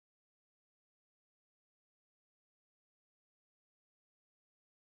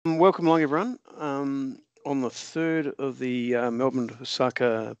Welcome along, everyone. On the third of the Melbourne to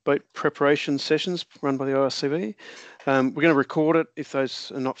Osaka boat preparation sessions run by the IRCV. We're going to record it if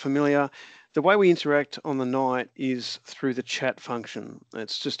those are not familiar. The way we interact on the night is through the chat function.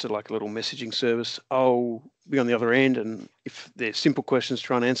 It's just like a little messaging service. I'll be on the other end, and if they're simple questions,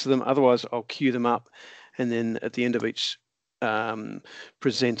 try and answer them. Otherwise, I'll queue them up, and then at the end of each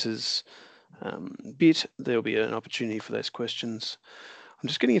presenter's bit, there'll be an opportunity for those questions. I'm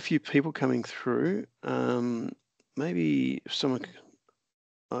just getting a few people coming through. Maybe if someone,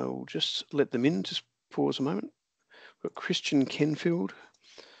 I'll just let them in, just pause a moment. We've got Christian Kenfield.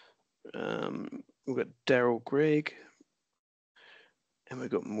 We've got Daryl Gregg. And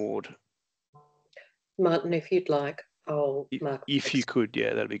we've got Maud. Martin, if you'd like, I'll mark. If you could,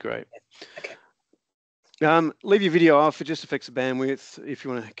 yeah, that'd be great. Okay. Leave your video off. It just affects the bandwidth if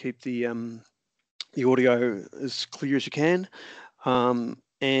you want to keep the audio as clear as you can.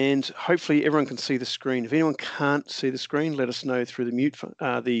 And hopefully everyone can see the screen. If anyone can't see the screen, let us know through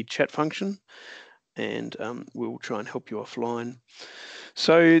the chat function, and we'll try and help you offline.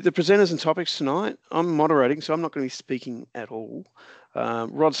 So the presenters and topics tonight, I'm moderating, so I'm not going to be speaking at all.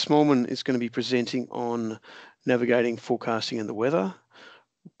 Rod Smallman is going to be presenting on navigating, forecasting and the weather.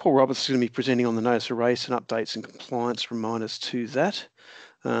 Paul Roberts is going to be presenting on the notice of race and updates and compliance reminders to that.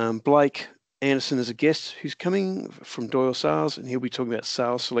 Blake Anderson is a guest who's coming from Doyle Sales, and he'll be talking about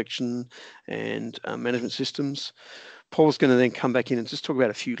sales selection and management systems. Paul's going to then come back in and just talk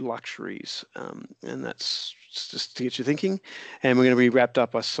about a few luxuries, and that's just to get you thinking. And we're going to be wrapped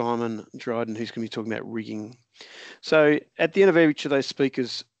up by Simon Dryden, who's going to be talking about rigging. So at the end of each of those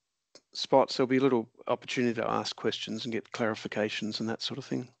speakers' spots, there'll be a little opportunity to ask questions and get clarifications and that sort of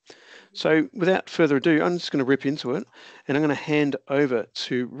thing. So without further ado, I'm just going to rip into it, and I'm going to hand over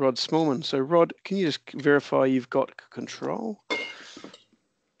to Rod Smallman. So Rod, can you just verify you've got control?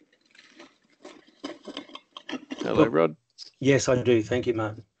 Hello, Rod. Yes, I do. Thank you,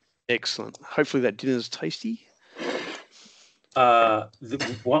 Martin. Excellent. Hopefully that dinner's tasty.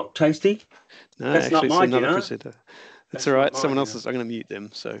 What, tasty? No, that's actually, not my it's another dinner. presenter. That's all right. Someone else's. I'm going to mute them.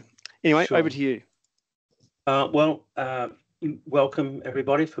 So anyway, Sure. Over to you. Welcome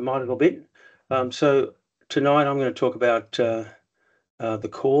everybody for my little bit. So tonight I'm going to talk about the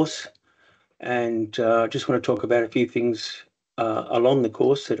course, and I just want to talk about a few things along the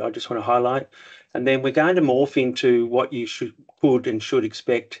course that I just want to highlight, and then we're going to morph into what you could and should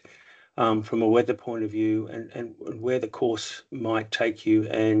expect from a weather point of view, and where the course might take you,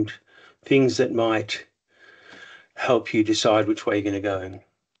 and things that might help you decide which way you're going to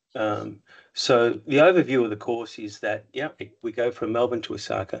go. So the overview of the course is that, we go from Melbourne to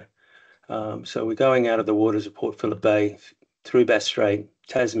Osaka. So we're going out of the waters of Port Phillip Bay, through Bass Strait,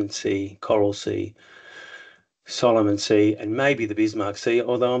 Tasman Sea, Coral Sea, Solomon Sea, and maybe the Bismarck Sea,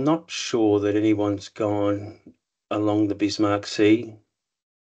 although I'm not sure that anyone's gone along the Bismarck Sea.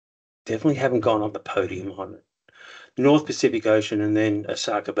 Definitely haven't gone on the podium on it. North Pacific Ocean and then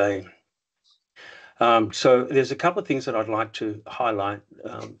Osaka Bay. So there's a couple of things that I'd like to highlight.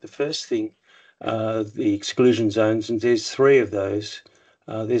 The first thing, the exclusion zones, and there's three of those.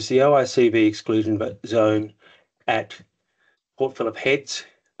 There's the OICV exclusion zone at Port Phillip Heads,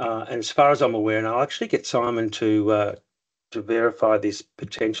 and as far as I'm aware, and I'll actually get Simon to verify this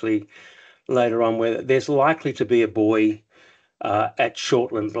potentially later on, where there's likely to be a buoy at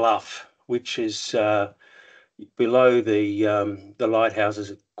Shortland Bluff, which is below the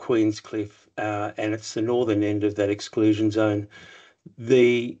lighthouses at Queenscliff, and it's the northern end of that exclusion zone.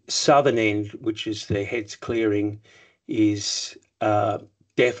 The southern end, which is the Heads clearing, is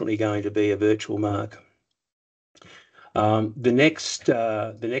definitely going to be a virtual mark. The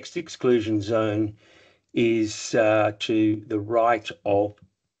next exclusion zone is to the right of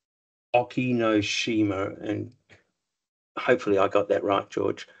Okinoshima, and hopefully I got that right,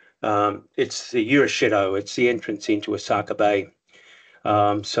 George. It's the Urashido. It's the entrance into Osaka Bay.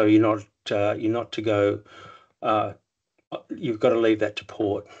 So you're not to go. You've got to leave that to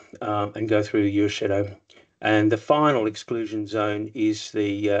port and go through Urashido. And the final exclusion zone is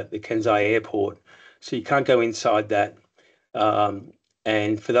the Kensai Airport. So you can't go inside that.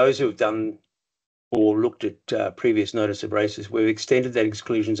 And for those who have done or looked at previous notice of races, we've extended that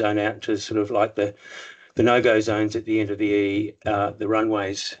exclusion zone out to sort of like the no-go zones at the end of the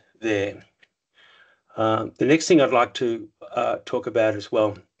runways there. The next thing I'd like to talk about as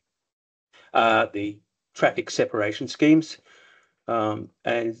well are the traffic separation schemes.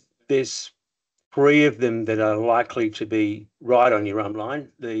 And there's three of them that are likely to be right on your run line.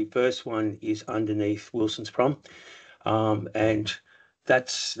 The first one is underneath Wilson's Prom, and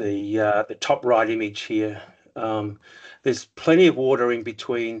that's the top right image here There's plenty of water in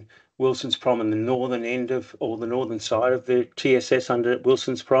between Wilson's Prom and the northern end of, or the northern side of the TSS under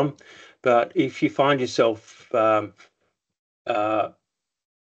Wilson's Prom. But if you find yourself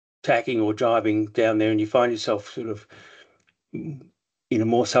tacking or driving down there and you find yourself sort of in a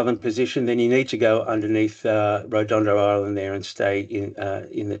more southern position, then you need to go underneath Rodondo Island there and stay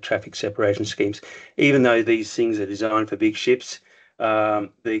in the traffic separation schemes. Even though these things are designed for big ships,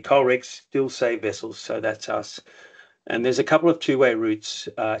 the coal wrecks still save vessels, so that's us. And there's a couple of two-way routes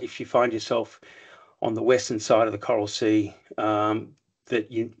if you find yourself on the western side of the Coral Sea that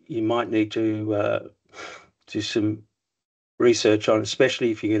you might need to do some research on,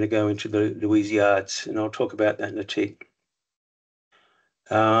 especially if you're going to go into the Louisiades, and I'll talk about that in a tick.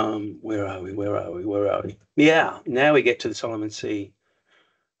 Where are we? Yeah, now we get to the Solomon Sea.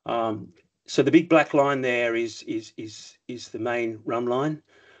 So the big black line there is the main rum line,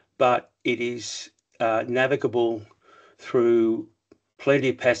 but it is navigable through plenty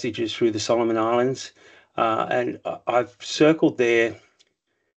of passages through the Solomon Islands, and I've circled there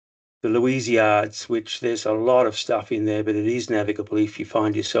the Louisiades, which there's a lot of stuff in there, but it is navigable if you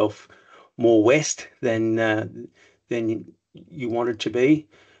find yourself more west than you wanted to be.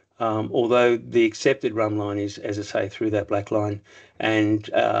 Although the accepted rum line is, as I say, through that black line, and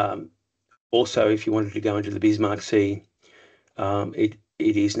also if you wanted to go into the Bismarck Sea, it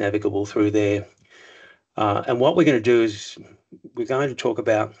is navigable through there. And what we're going to do is we're going to talk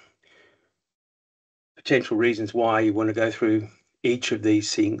about potential reasons why you want to go through each of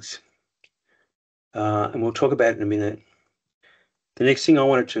these things. And we'll talk about it in a minute. The next thing I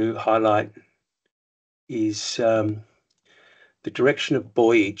wanted to highlight is the direction of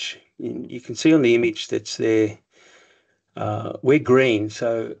buoyage. You can see on the image that's there, we're green,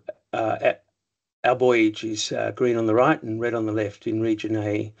 so our buoyage is green on the right and red on the left in region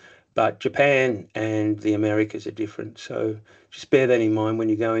A, but Japan and the Americas are different. So just bear that in mind when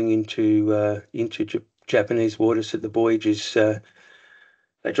you're going into Japanese waters, that the buoyage is,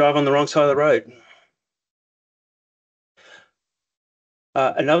 they drive on the wrong side of the road.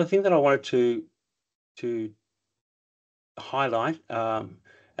 Another thing that I wanted to highlight, and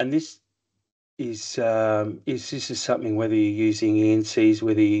this is something, whether you're using ENCs,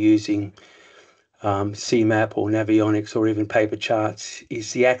 whether you're using CMAP or Navionics or even paper charts,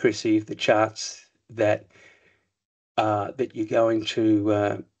 is the accuracy of the charts that you're going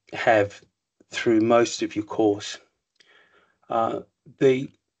to have through most of your course. The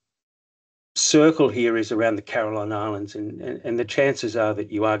circle here is around the Caroline Islands, and the chances are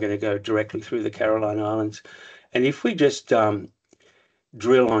that you are going to go directly through the Caroline Islands. And if we just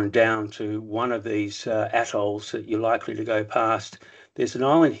drill on down to one of these atolls that you're likely to go past, there's an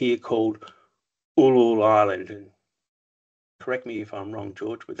island here called Ulul Island. And correct me if I'm wrong,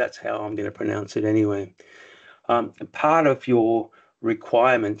 George, but that's how I'm going to pronounce it anyway. Part of your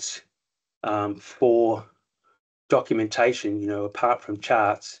requirements for documentation, apart from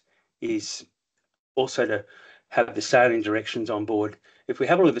charts, is also to have the sailing directions on board. If we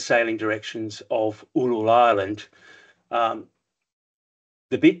have a look at the sailing directions of Ulul Island,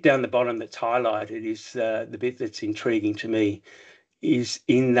 the bit down the bottom that's highlighted is the bit that's intriguing to me, is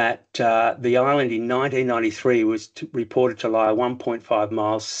in that the island in 1993 was reported to lie 1.5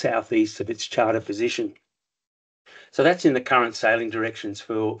 miles southeast of its charter position. So that's in the current sailing directions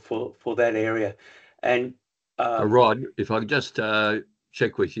for that area. And Rod, if I could just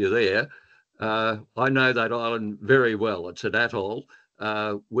check with you there, I know that island very well. It's an atoll.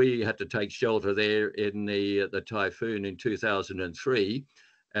 We had to take shelter there in the typhoon in 2003,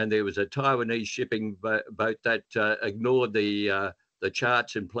 and there was a Taiwanese shipping boat that ignored the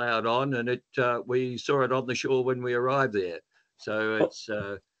charts and ploughed on, and we saw it on the shore when we arrived there. So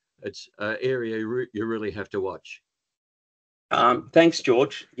it's an area you really have to watch. Thanks,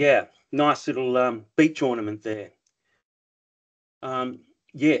 George. Yeah, nice little beach ornament there.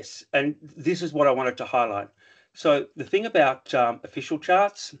 Yes, and this is what I wanted to highlight. So the thing about official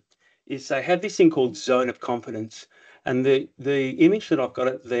charts is they have this thing called zone of confidence, and the image that I've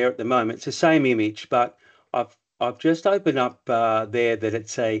got there at the moment, it's the same image, but I've just opened up there that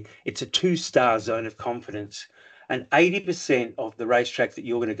it's a 2-star zone of confidence, and 80% of the racetrack that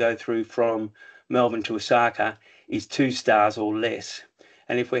you're going to go through from Melbourne to Osaka is 2 stars or less.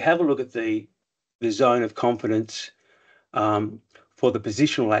 And if we have a look at the zone of confidence for the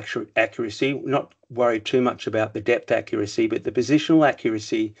positional accuracy, not worried too much about the depth accuracy, but the positional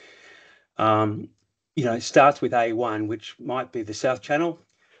accuracy, starts with A1, which might be the South Channel,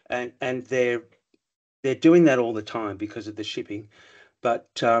 and they're doing that all the time because of the shipping. But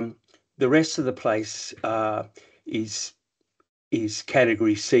the rest of the place is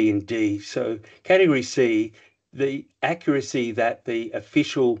category C and D. So category C the accuracy that the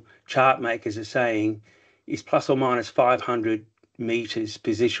official chart makers are saying is plus or minus 500 meters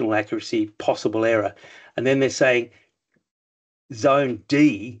positional accuracy, possible error. And then they're saying zone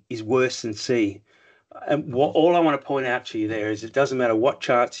D is worse than C. And all I want to point out to you there is it doesn't matter what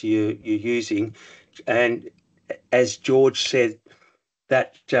charts you're using. And as George said,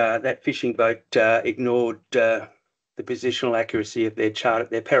 that fishing boat ignored the positional accuracy of their chart at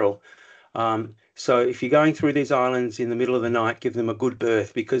their peril. So if you're going through these islands in the middle of the night, give them a good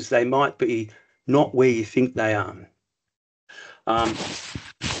berth, because they might be not where you think they are.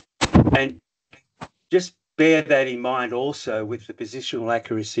 And just bear that in mind also with the positional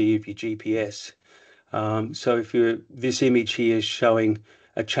accuracy of your GPS. So if this image here is showing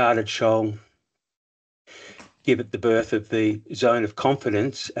a charted shoal, give it the berth of the zone of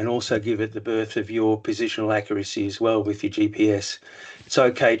confidence, and also give it the berth of your positional accuracy as well with your GPS. It's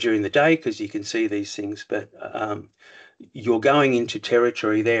okay during the day because you can see these things, but you're going into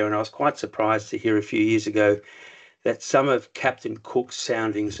territory there. And I was quite surprised to hear a few years ago that some of Captain Cook's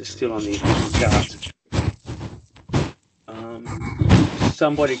soundings are still on the official charts.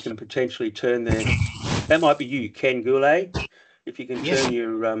 Somebody can potentially turn their, that might be you, Ken Goulet. If you can turn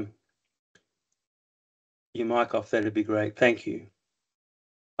your mic off, that'd be great. Thank you.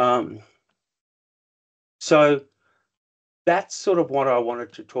 So that's sort of what I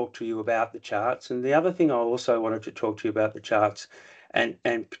wanted to talk to you about the charts. And the other thing I also wanted to talk to you about the charts, and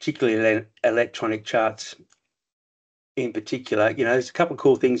particularly electronic charts in particular, there's a couple of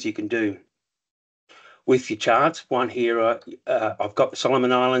cool things you can do with your charts. One here, I've got the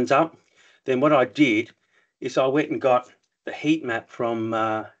Solomon Islands up. Then what I did is I went and got the heat map from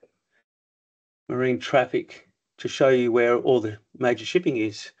Marine Traffic to show you where all the major shipping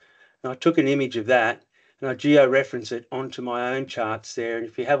is. And I took an image of that and I geo-reference it onto my own charts there. And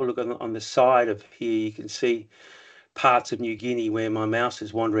if you have a look on the side of here, you can see parts of New Guinea where my mouse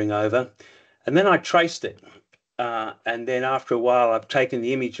is wandering over. And then I traced it. And then after a while, I've taken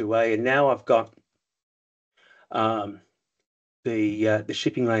the image away, and now I've got the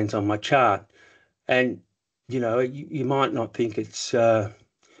shipping lanes on my chart. And you might not think it's that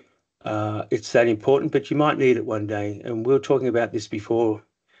important, but you might need it one day. And we were talking about this before.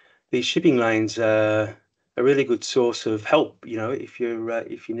 These shipping lanes are a really good source of help. If you're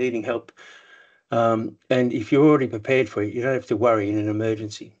needing help, and if you're already prepared for it, you don't have to worry in an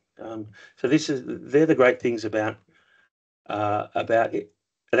emergency. So they're the great things about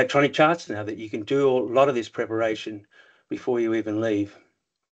electronic charts now, that you can do a lot of this preparation before you even leave.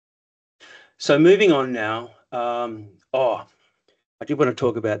 So moving on now. I did want to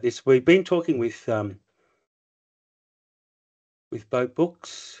talk about this. We've been talking with Boat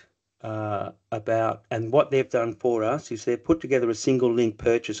Books about, and what they've done for us is they've put together a single link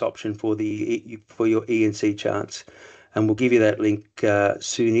purchase option for your E&C charts, and we'll give you that link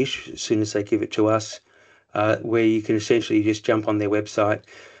soonish, as soon as they give it to us, where you can essentially just jump on their website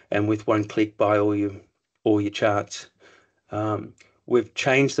and with one click buy all your charts. We've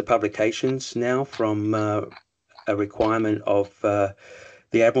changed the publications now from a requirement of the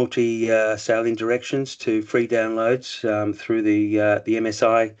Admiralty sailing directions to free downloads through the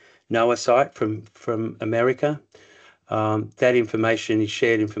MSI NOAA site from America. That information is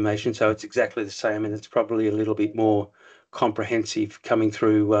shared information, so it's exactly the same, and it's probably a little bit more comprehensive coming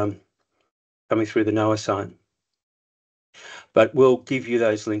through the NOAA site. But we'll give you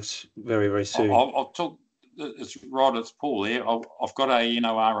those links very, very soon. I'll talk. It's Rod. It's Paul here. I've got a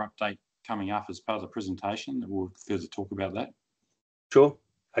NOR update coming up as part of the presentation. We'll further talk about that. Sure.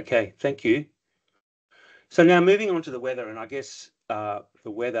 Okay. Thank you. So now moving on to the weather, and I guess the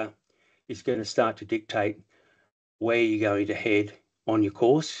weather is going to start to dictate where you're going to head on your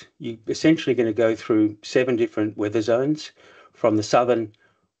course. You're essentially going to go through 7 different weather zones, from the southern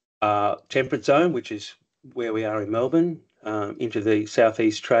temperate zone, which is where we are in Melbourne, into the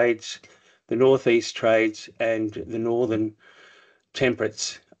southeast trades, the northeast trades, and the northern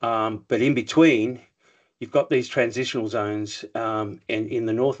temperates. But in between, you've got these transitional zones, and in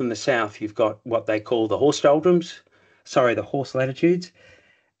the north and the south, you've got what they call the horse latitudes.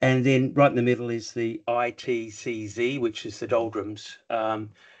 And then right in the middle is the ITCZ, which is the doldrums.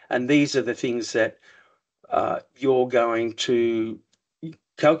 And these are the things that you're going to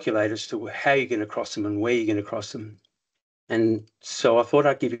calculate as to how you're going to cross them and where you're going to cross them. And so I thought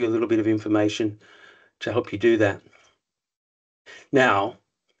I'd give you a little bit of information to help you do that. Now,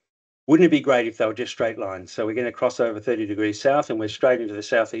 wouldn't it be great if they were just straight lines? So we're going to cross over 30 degrees south and we're straight into the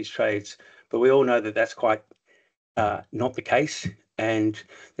southeast trades. But we all know that that's quite not the case. And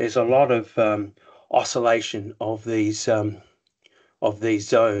there's a lot of oscillation of these zones,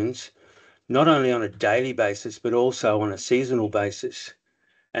 not only on a daily basis, but also on a seasonal basis.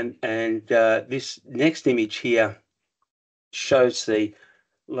 And this next image here shows the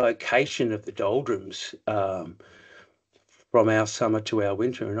location of the doldrums from our summer to our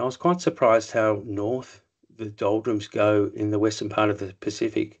winter. And I was quite surprised how north the doldrums go in the western part of the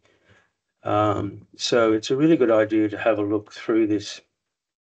Pacific. So it's a really good idea to have a look through this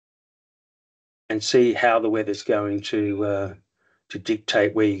and see how the weather's going to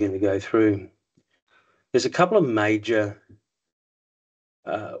dictate where you're going to go through. There's a couple of major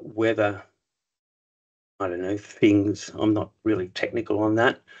weather, I don't know, things. I'm not really technical on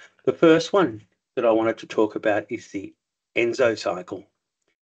that. The first one that I wanted to talk about is the Enso cycle.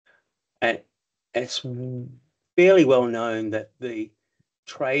 And it's fairly well known that the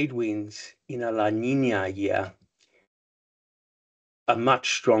trade winds in a La Nina year are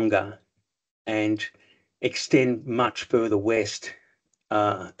much stronger and extend much further west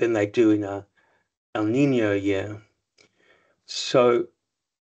than they do in a El Nino year. So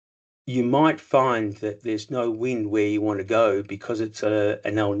you might find that there's no wind where you want to go because it's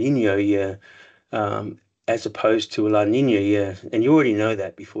an El Nino year as opposed to a La Nina year. And you already know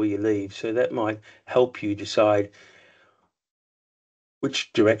that before you leave. So that might help you decide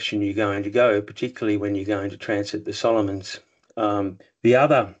which direction you're going to go, particularly when you're going to transit the Solomons. The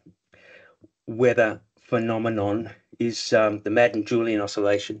other weather phenomenon is the Madden-Julian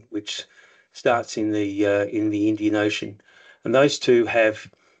oscillation, which starts in the Indian Ocean. And those two have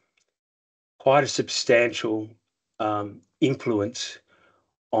quite a substantial influence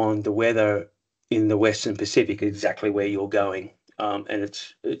on the weather in the Western Pacific, exactly where you're going. And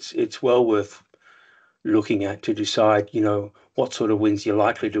it's well worth looking at to decide, you know, what sort of winds you're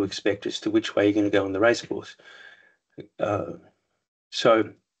likely to expect as to which way you're going to go on the race course.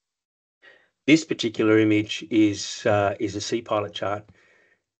 So this particular image is a sea pilot chart,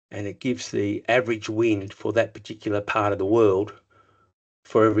 and it gives the average wind for that particular part of the world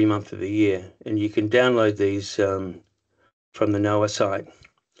for every month of the year. And you can download these from the NOAA site.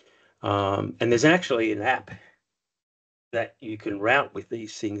 And there's actually an app that you can route with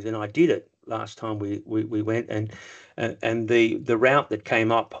these things, and I did it last time we went, and the route that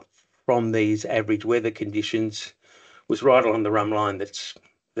came up from these average weather conditions was right along the run line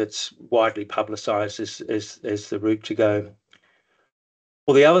that's widely publicised as the route to go.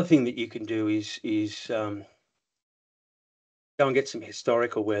 Well, the other thing that you can do is go and get some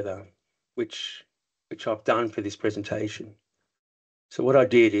historical weather, which I've done for this presentation. So what I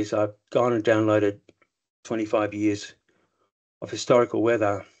did is I've gone and downloaded 25 years of historical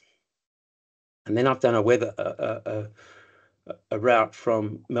weather, and then I've done a route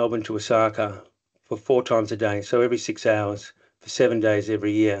from Melbourne to Osaka for 4 times a day, so every 6 hours for 7 days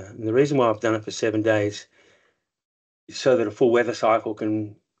every year. And the reason why I've done it for 7 days is so that a full weather cycle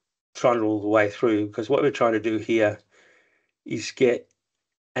can trundle all the way through, because what we're trying to do here is get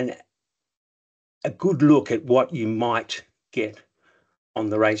a good look at what you might get on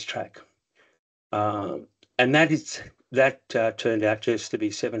the racetrack. And that turned out just to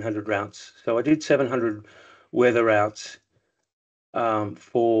be 700 routes. So I did 700 weather routes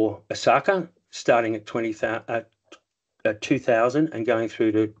for Osaka, starting at 2000 and going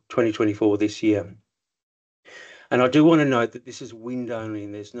through to 2024 this year. And I do want to note that this is wind only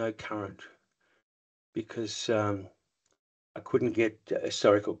and there's no current, because I couldn't get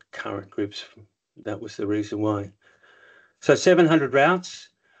historical current groups. That was the reason why. So 700 routes.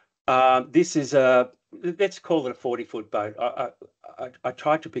 This is let's call it a 40-foot boat. I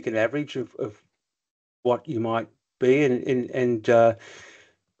tried to pick an average of what you might be, and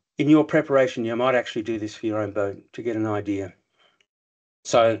in your preparation, you might actually do this for your own boat to get an idea.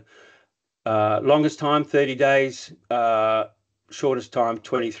 So longest time, 30 days, shortest time,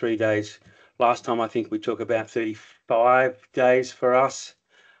 23 days. Last time, I think we took about 35 days for us.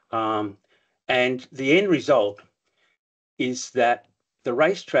 And the end result is that the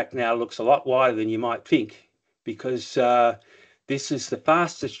racetrack now looks a lot wider than you might think, because this is the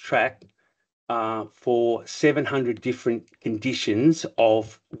fastest track for 700 different conditions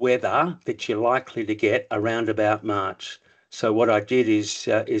of weather that you're likely to get around about March. So what I did is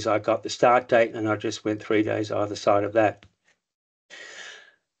I got the start date and I just went 3 days either side of that.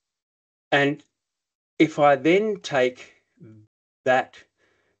 And if I then take that,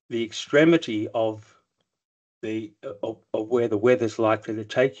 the extremity of where the weather's likely to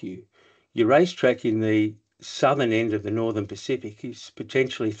take you, your racetrack in the southern end of the Northern Pacific is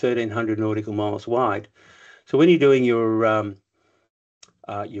potentially 1,300 nautical miles wide. So when you're doing your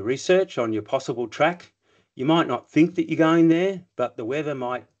research on your possible track, you might not think that you're going there, but the weather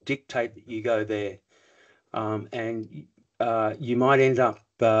might dictate that you go there. And you might end up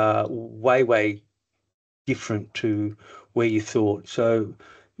way different to where you thought. So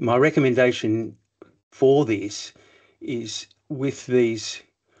my recommendation for this is with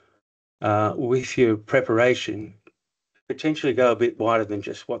your preparation, potentially go a bit wider than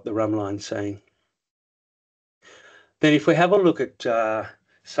just what the run line's saying. Then if we have a look at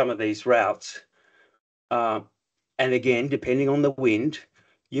some of these routes, and again, depending on the wind,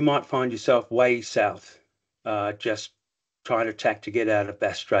 you might find yourself way south, just trying to tack to get out of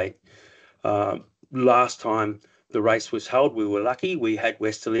Bass Strait. Last time the race was held, we were lucky. We had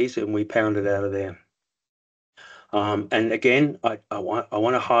westerlies and we pounded out of there. And again, I want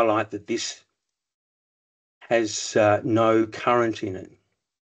to highlight that this has no current in it.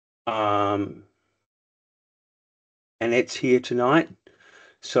 And it's here tonight.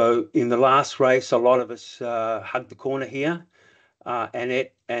 So in the last race, a lot of us hugged the corner here.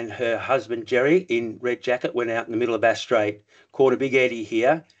 Annette and her husband, Jerry, in red jacket, went out in the middle of Bass Strait, caught a big eddy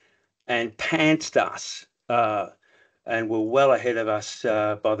here and pantsed us. And were well ahead of us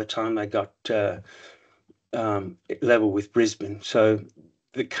by the time they got level with Brisbane. So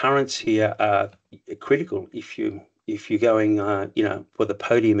the currents here are critical if you're going, for the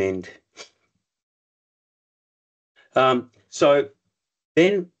podium end. So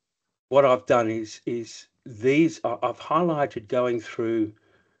then what I've done is these I've highlighted going through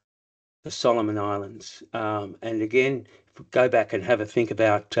the Solomon Islands, and again, go back and have a think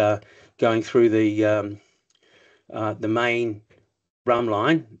about going through the main rum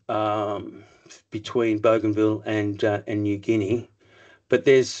line between Bougainville and New Guinea, but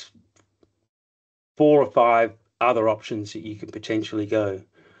there's 4 or 5 other options that you can potentially go.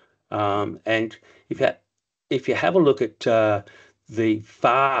 And if you have a look at the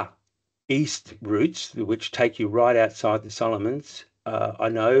far east routes, which take you right outside the Solomons, I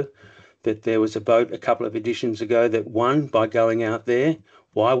know that there was a boat a couple of editions ago that won by going out there.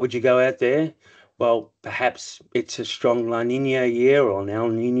 Why would you go out there? Well, perhaps it's a strong La Nina year or an El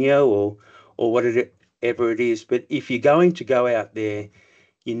Nino or whatever it is. But if you're going to go out there,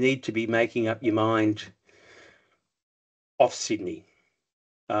 you need to be making up your mind off Sydney,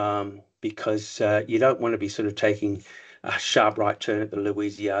 because you don't want to be sort of taking a sharp right turn at the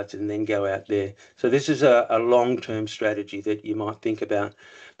Louisiades and then go out there. So this is a long-term strategy that you might think about.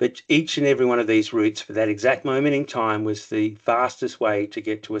 But each and every one of these routes for that exact moment in time was the fastest way to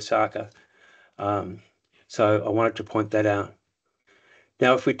get to Osaka. So I wanted to point that out.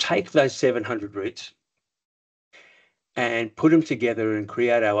 Now, if we take those 700 routes and put them together and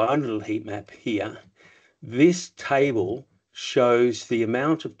create our own little heat map here, this table shows the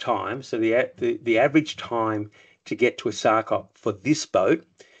amount of time. So the average time to get to Osaka for this boat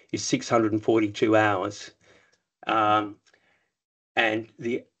is 642 hours. And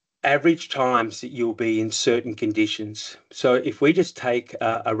the average times that you'll be in certain conditions. So if we just take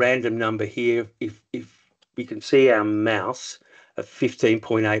a random number here, if we can see our mouse of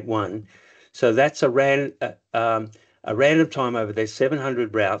 15.81, so that's a random time over there,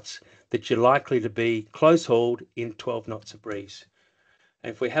 700 routes, that you're likely to be close hauled in 12 knots of breeze.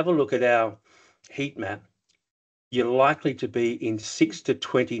 And if we have a look at our heat map, you're likely to be in 6 to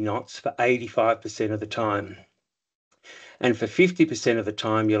 20 knots for 85% of the time. And for 50% of the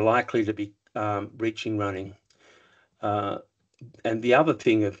time, you're likely to be reaching running. And the other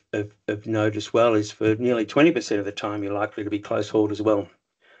thing of note as well is for nearly 20% of the time, you're likely to be close hauled as well.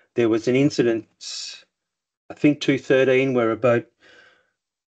 There was an incident, I think 2013, where a boat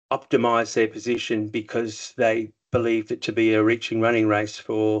optimised their position because they believed it to be a reaching running race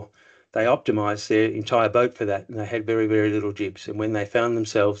they optimised their entire boat for that, and they had very, very little jibs. And when they found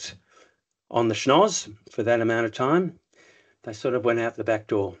themselves on the schnoz for that amount of time, they sort of went out the back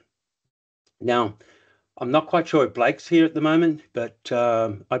door. Now, I'm not quite sure if Blake's here at the moment, but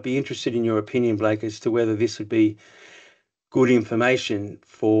I'd be interested in your opinion, Blake, as to whether this would be good information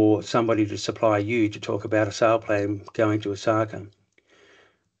for somebody to supply you to talk about a sail plan going to Osaka.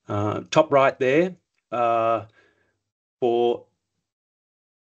 Top right there, for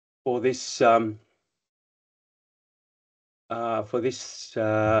this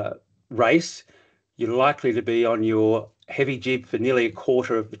race, you're likely to be on your heavy jib for nearly a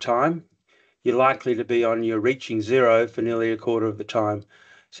quarter of the time. You're likely to be on your reaching zero for nearly a quarter of the time.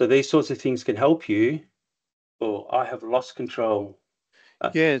 So these sorts of things can help you. Oh, I have lost control.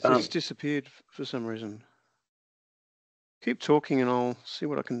 Yeah, it's disappeared for some reason. Keep talking and I'll see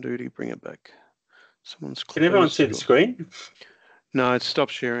what I can do to bring it back. Can everyone see the screen? No, it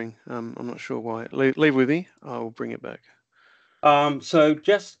stopped sharing. I'm not sure why. Leave with me. I'll bring it back. So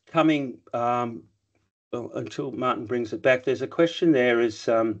just coming until Martin brings it back, there's a question there is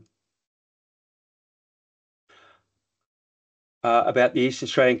about the East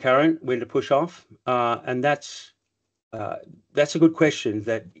Australian current, when to push off, and that's a good question.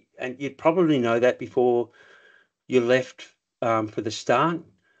 And you'd probably know that before you left for the start.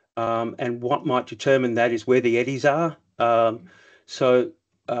 And what might determine that is where the eddies are. So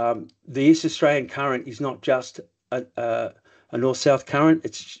the East Australian current is not just a north-south current.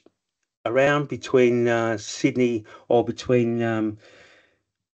 It's around between Sydney or between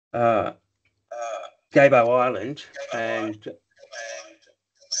Gabo Island and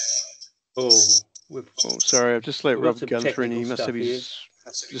sorry, I've just let we've got Rob some gather through, and he technical must stuff have here. his.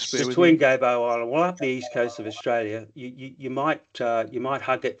 Just bear with Between me. Gabo Island, well, up the east coast of Australia, you might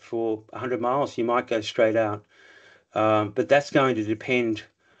hug it for 100 miles. You might go straight out, but that's going to depend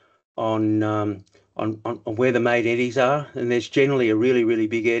on where the main eddies are. And there's generally a really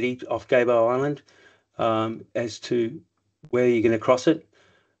big eddy off Gabo Island as to where you're going to cross it,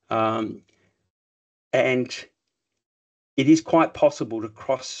 and it is quite possible to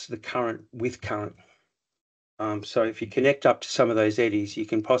cross the current with current. So if you connect up to some of those eddies, you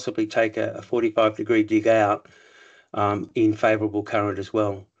can possibly take a 45-degree dig out in favourable current as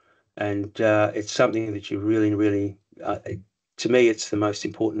well. And it's something that you really, to me, it's the most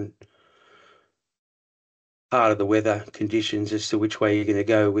important part of the weather conditions as to which way you're going to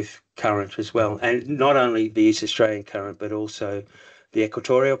go with current as well. And not only the East Australian current, but also the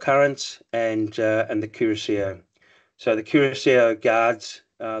equatorial currents and the Curacao. So the Curacao guards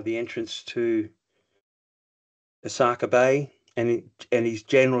the entrance to Osaka Bay, and he's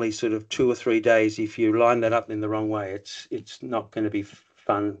generally sort of 2 or 3 days. If you line that up in the wrong way, it's not going to be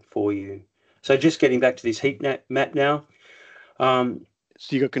fun for you. So just getting back to this heat map now. So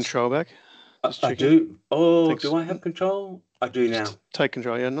you got control back? I do. Oh, Thanks. do I have control? I do now. Just take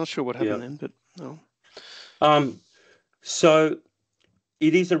control. Yeah, I'm not sure what happened then, but no. So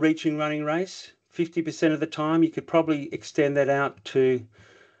it is a reaching running race. 50% of the time, you could probably extend that out to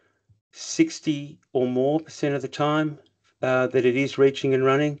 60 or more % of the time that it is reaching and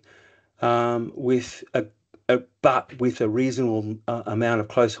running, with a reasonable amount of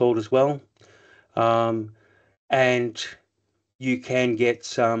close hold as well, and you can get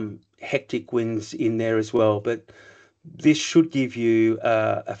some hectic winds in there as well. But this should give you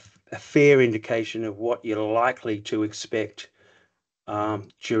a fair indication of what you're likely to expect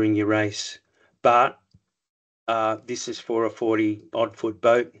during your race. But this is for a 40-odd foot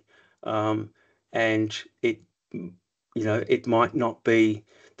boat, and it might not be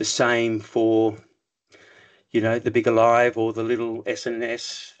the same for the Big Alive or the little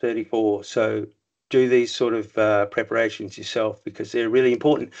S&S 34. So do these sort of preparations yourself, because they're really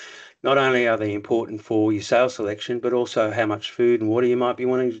important. Not only are they important for your sail selection, but also how much food and water you might be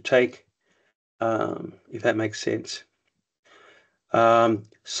wanting to take, if that makes sense.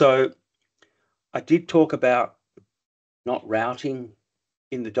 So I did talk about not routing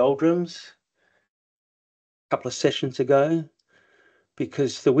in the doldrums a couple of sessions ago,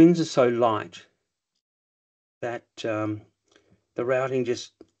 because the winds are so light that the routing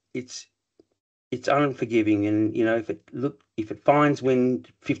just it's unforgiving. And if it finds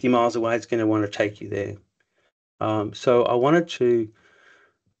wind 50 miles away, it's going to want to take you there. So I wanted to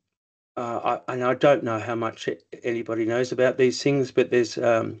and I don't know how much anybody knows about these things, but there's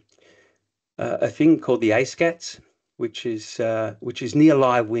a thing called the ASCATs, which is near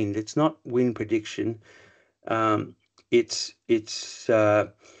live wind. It's not wind prediction. It's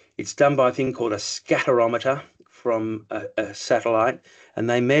done by a thing called a scatterometer from a satellite, and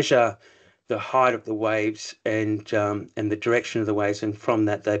they measure the height of the waves and the direction of the waves, and from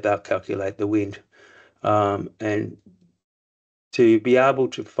that they about calculate the wind. And to be able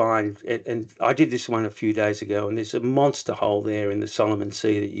to find, and I did this one a few days ago, and there's a monster hole there in the Solomon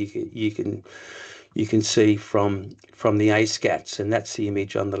Sea that you can see from the ASCATs, and that's the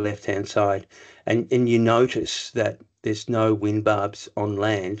image on the left-hand side. And you notice that there's no wind barbs on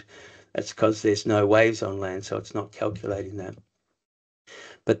land. That's because there's no waves on land, so it's not calculating that.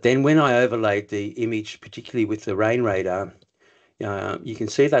 But then when I overlaid the image, particularly with the rain radar, you can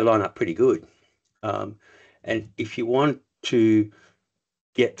see they line up pretty good. And if you want to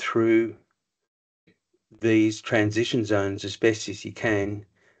get through these transition zones as best as you can,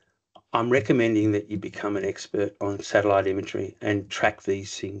 I'm recommending that you become an expert on satellite imagery and track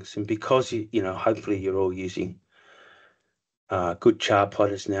these things. And because hopefully you're all using good chart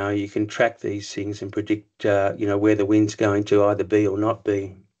plotters now, you can track these things and predict where the wind's going to either be or not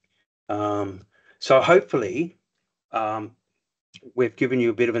be. So hopefully we've given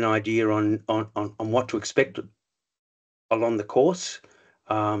you a bit of an idea on what to expect along the course,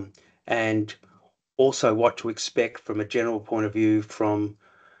 and also what to expect from a general point of view from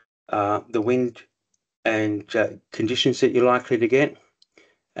the wind and conditions that you're likely to get.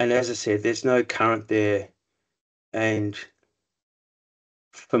 And as I said, there's no current there. And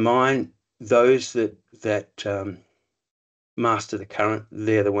for mine, those that master the current,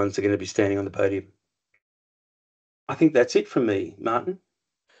 they're the ones that are going to be standing on the podium. I think that's it from me, Martin.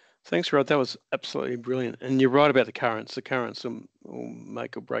 Thanks, Rod. That was absolutely brilliant. And you're right about the currents. The currents will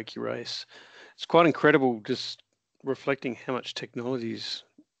make or break your race. It's quite incredible just reflecting how much technology is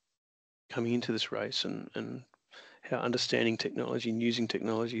coming into this race and how understanding technology and using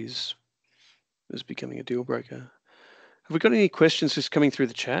technology is becoming a deal breaker. Have we got any questions just coming through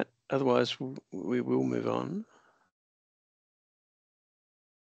the chat? Otherwise, we will move on.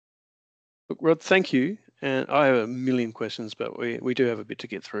 Look, Rod, thank you. And I have a million questions, but we do have a bit to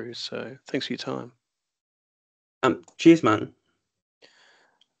get through. So thanks for your time. Cheers, Martin.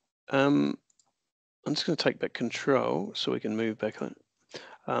 I'm just going to take back control so we can move back on.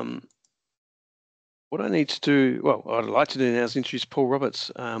 What I need to do, well, what I'd like to do now is introduce Paul Roberts,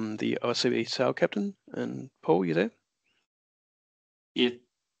 the ICB Sail Captain. And Paul, you there? Yeah,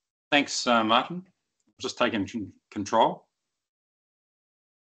 thanks, Martin. Just taking control.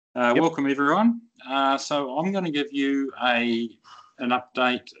 Yep. Welcome, everyone. So I'm going to give you an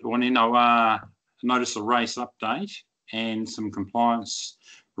update on NOR notice of race update and some compliance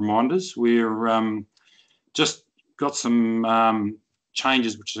reminders. We're just got some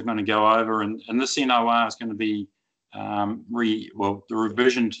changes which I'm going to go over, and this NOR is going to be the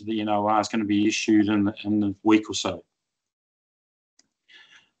revision to the NOR is going to be issued in the week or so.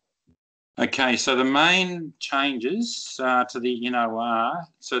 Okay, so the main changes to the NOR,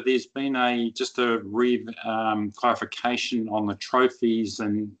 so there's been just a clarification on the trophies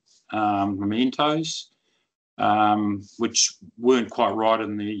and mementos, which weren't quite right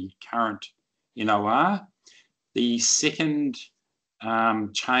in the current NOR. The second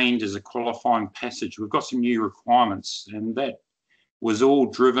change is a qualifying passage. We've got some new requirements, and that was all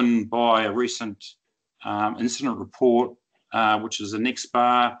driven by a recent incident report, which is an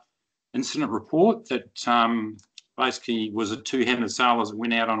XBAR incident report that basically was a two-handed sailors that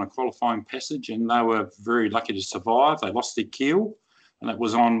went out on a qualifying passage, and they were very lucky to survive. They lost their keel, and it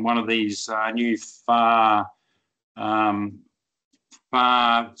was on one of these new far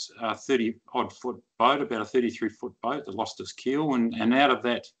 30-odd foot boat, about a 33-foot boat that lost its keel. And out of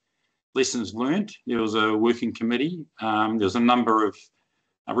that lessons learned, there was a working committee. There's a number of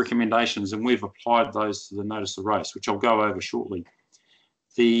recommendations, and we've applied those to the notice of race, which I'll go over shortly.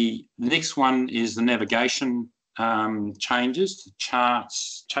 The next one is the navigation changes to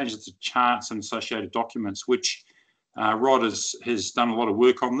charts and associated documents, which Rod has done a lot of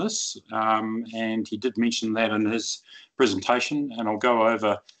work on this, and he did mention that in his presentation, and I'll go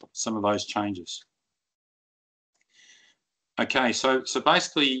over some of those changes. Okay, so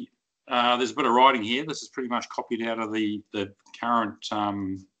basically there's a bit of writing here. This is pretty much copied out of the current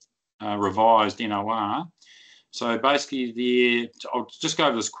revised NOR. So basically, I'll just go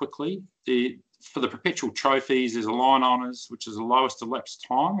over this quickly. For the perpetual trophies, there's a line honours, which is the lowest elapsed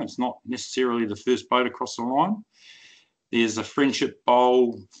time. It's not necessarily the first boat across the line. There's a friendship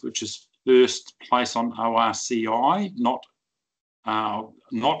bowl, which is first place on ORCI, not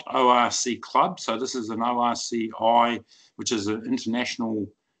ORC Club. So this is an ORCI, which is an international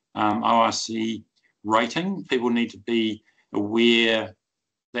ORC rating. People need to be aware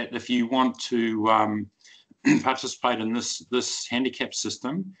that if you want to participate in this handicap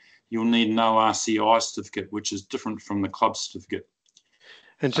system, you'll need an ORCI certificate, which is different from the club certificate.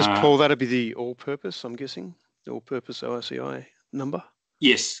 And just Paul, that'd be the all-purpose, I'm guessing, the all-purpose ORCI number.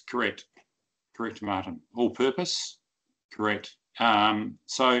 Yes, correct, Martin. All-purpose, correct.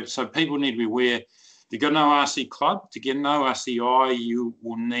 So people need to be aware. If you've got an ORC club, to get an ORCI, you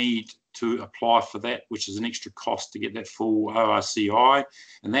will need to apply for that, which is an extra cost to get that full ORCI,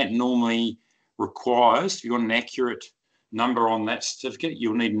 and that normally requires, if you want an accurate number on that certificate,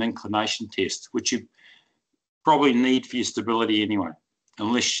 you'll need an inclination test, which you probably need for your stability anyway,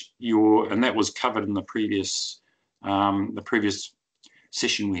 unless and that was covered in the previous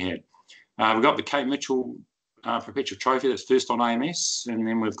session we had. We've got the Cape Mitchell Perpetual Trophy that's first on AMS, and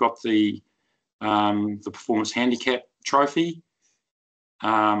then we've got the Performance Handicap Trophy.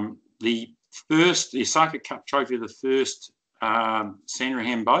 The Osaka Cup Trophy, the first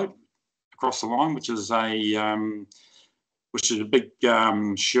Sandringham boat across the line, which is a big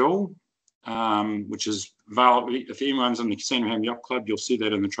shell, which is available. If anyone's in the Sandringham Yacht Club, you'll see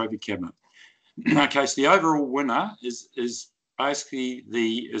that in the trophy cabinet. Okay, so the overall winner is based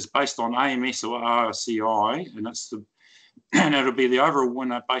on AMS or RCI, and it'll be the overall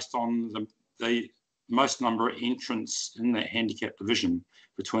winner based on the most number of entrants in that handicap division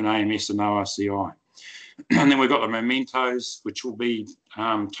between AMS and ORCI. And then we've got the mementos, which will be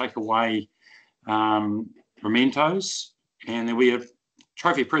takeaway mementos. And then we have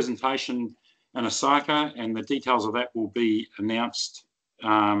trophy presentation in Osaka, and the details of that will be announced,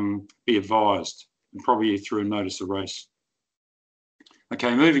 be advised, and probably through a notice of race.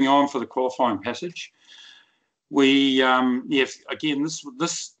 Okay, moving on for the qualifying passage. We, yes, again,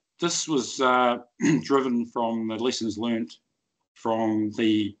 this was driven from the lessons learnt from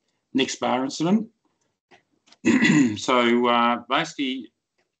the next bar incident. So basically,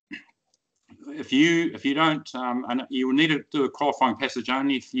 if you don't, and you will need to do a qualifying passage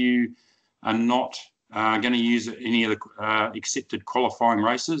only if you are not going to use any of the accepted qualifying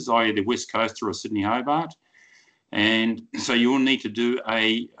races, i.e. the West Coast or Sydney Hobart. And so you will need to do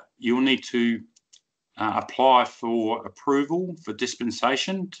apply for approval for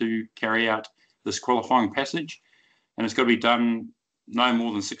dispensation to carry out this qualifying passage, and it's got to be done no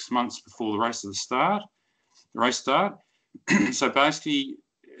more than 6 months before the race start. So basically,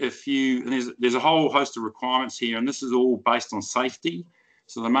 there's a whole host of requirements here, and this is all based on safety.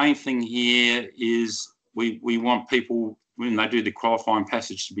 So the main thing here is we want people, when they do the qualifying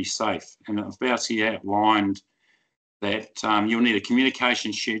passage, to be safe, and I've basically outlined that you'll need a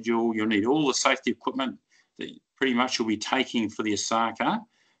communication schedule, you'll need all the safety equipment that pretty much you'll be taking for the Osaka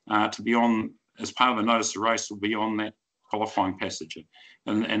to be on, as part of the notice of race, will be on that qualifying passage.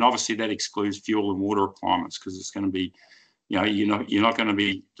 And obviously that excludes fuel and water requirements, because it's going to be, you're not going to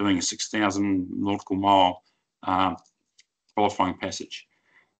be doing a 6,000 nautical mile qualifying passage.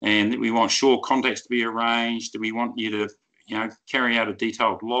 And we want shore contacts to be arranged, and we want you to, carry out a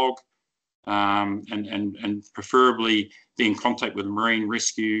detailed log, and preferably be in contact with the marine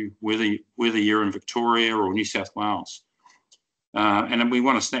rescue, whether you're in Victoria or New South Wales. And then we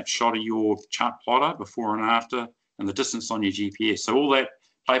want a snapshot of your chart plotter before and after, and the distance on your GPS. So all that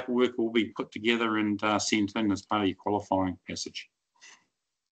paperwork will be put together and sent in as part of your qualifying passage.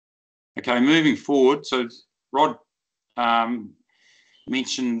 Okay, moving forward. So Rod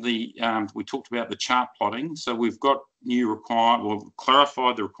mentioned we talked about the chart plotting. So we've got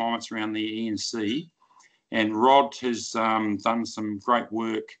clarified the requirements around the E&C, and Rod has done some great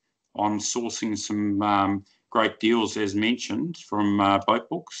work on sourcing some great deals, as mentioned, from boat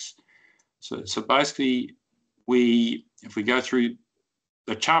books. So basically, if we go through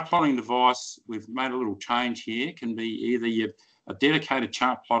the chart plotting device, we've made a little change here. It can be either a dedicated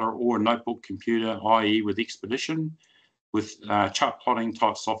chart plotter or a notebook computer, i.e. with Expedition, with chart plotting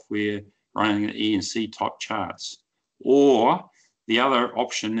type software running E&C type charts. Or the other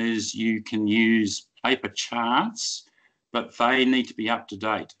option is you can use paper charts, but they need to be up to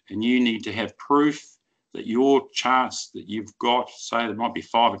date, and you need to have proof that your charts that you've got, say they might be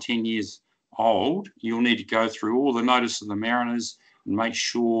 5 or 10 years old, you'll need to go through all the notice of the mariners and make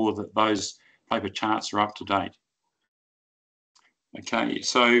sure that those paper charts are up to date. Okay,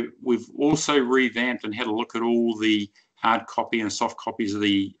 so we've also revamped and had a look at all the hard copy and soft copies of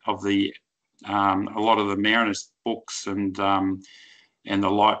a lot of the mariners books and the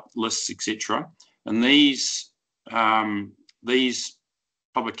light lists, etc. And these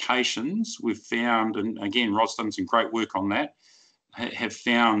publications we've found, and again, Rod's done some great work on that, have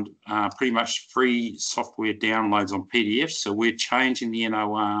found pretty much free software downloads on PDFs. So we're changing the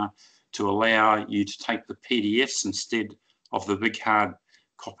NOR to allow you to take the PDFs instead of the big hard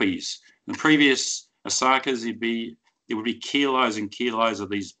copies. In previous Osakas, there would be kilos and kilos of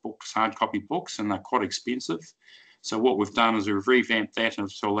these books, hard copy books, and they're quite expensive. So what we've done is we've revamped that to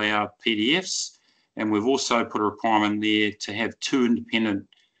allow PDFs, and we've also put a requirement there to have 2 independent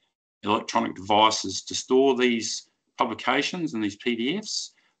electronic devices to store these publications and these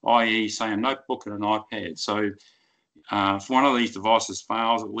PDFs, i.e. say a notebook and an iPad. So if one of these devices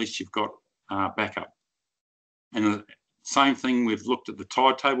fails, at least you've got backup. And the same thing, we've looked at the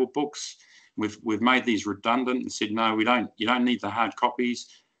tide table books. We've made these redundant and said, no, you don't need the hard copies,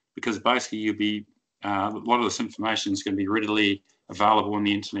 because basically you'll be, a lot of this information is going to be readily available on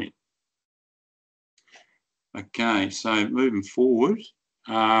the internet. Okay, so moving forward.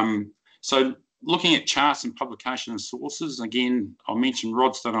 So looking at charts and publication and sources, again, I mentioned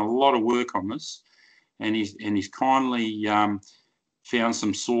Rod's done a lot of work on this, and he's kindly found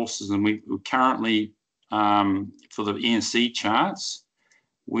some sources, and we're currently, for the E&C charts,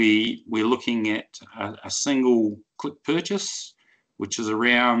 we're looking at a single click purchase, which is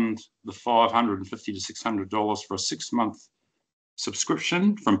around the $550 to $600 for a 6-month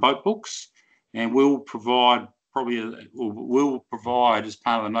subscription from Boat Books, and we'll provide as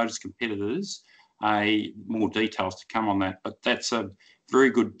part of the notice competitors more details to come on that. But that's a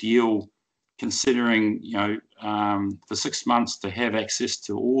very good deal, considering for 6 months to have access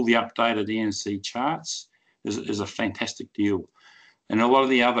to all the updated ENC charts is a fantastic deal. And a lot of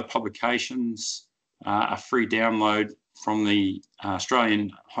the other publications are free download from the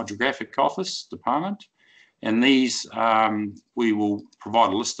Australian Hydrographic Office Department. And these, we will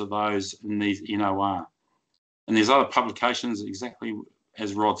provide a list of those in these NOR. And there's other publications, exactly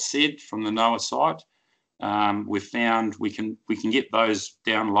as Rod said, from the NOAA site. We've found we can get those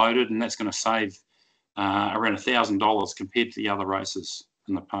downloaded, and that's going to save around $1,000 compared to the other races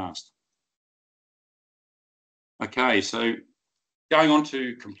in the past. Okay, so going on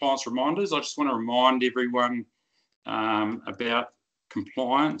to compliance reminders, I just want to remind everyone about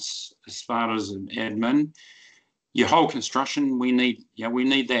compliance as far as an admin. Your whole construction, we need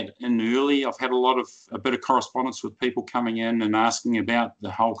that in early. I've had a bit of correspondence with people coming in and asking about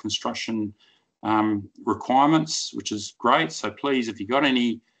the whole construction requirements, which is great. So please, if you've got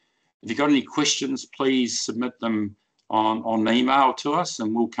any questions, please submit them on email to us,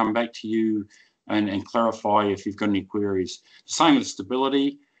 and we'll come back to you and clarify if you've got any queries. Same with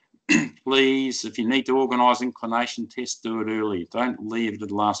stability. Please, if you need to organise inclination tests, do it early. Don't leave it at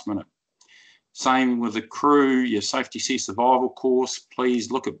the last minute. Same with the crew, your safety sea survival course,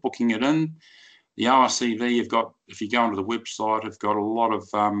 please look at booking it in. The ORCV have got, if you go onto the website, have got a lot of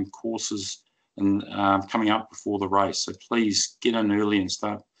courses and coming up before the race. So please get in early and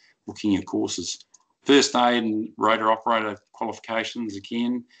start booking your courses. First aid and rotor operator qualifications,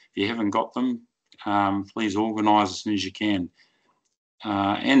 again, if you haven't got them, please organise as soon as you can.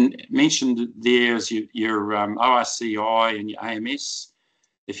 And mentioned there is your ORCI and your AMS.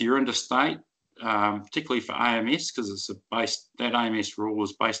 If you're interstate, particularly for AMS, because that AMS rule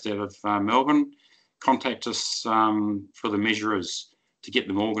is based out of Melbourne, contact us for the measurers to get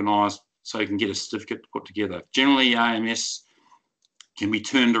them organised so you can get a certificate put together. Generally, AMS can be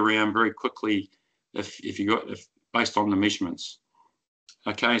turned around very quickly if based on the measurements.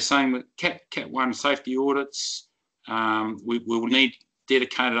 Okay, same with Cat 1 safety audits. We will need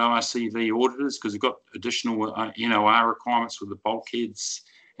dedicated ORCV auditors because we've got additional NOR requirements with the bulkheads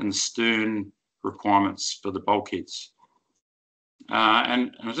and the stern requirements for the bulkheads.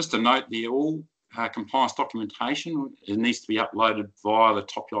 And just a note there, all compliance documentation, it needs to be uploaded via the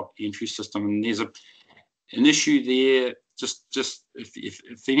top yacht entry system. And there's an issue there, just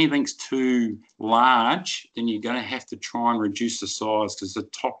if anything's too large, then you're going to have to try and reduce the size, because the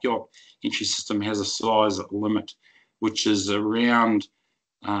top yacht entry system has a size limit, which is around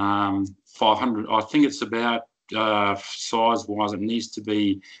 500. I think it's about size-wise, it needs to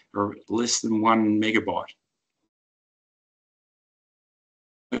be less than 1 megabyte.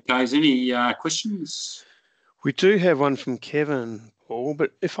 Okay, is any questions? We do have one from Kevin, Paul,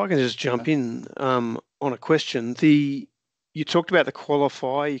 but if I can just jump in on a question. You talked about the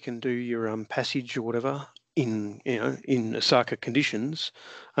qualifier, you can do your passage or whatever in Osaka conditions.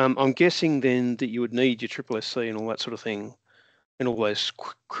 I'm guessing then that you would need your SSSC and all that sort of thing, and all those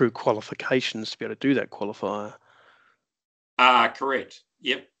crew qualifications to be able to do that qualifier. Correct.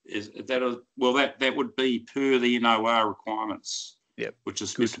 Yep. That would be per the NOR requirements. Yep. Which is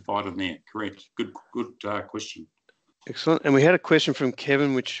specified in there. Correct. Good question. Excellent. And we had a question from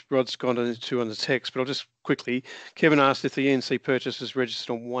Kevin, which Rod's gone into on the text, but I'll just quickly. Kevin asked if the ENC purchase is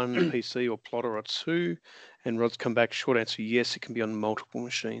registered on one PC or plotter or two, and Rod's come back, short answer, yes, it can be on multiple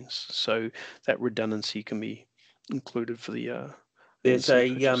machines. So that redundancy can be included for the there's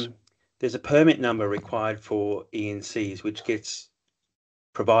a permit number required for ENCs, which gets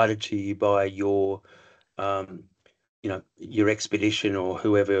provided to you by your your expedition or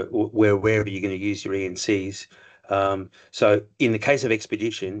whoever, or wherever you're going to use your ENCs. So in the case of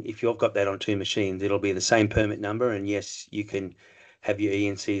expedition, if you've got that on two machines, it'll be the same permit number, and yes, you can have your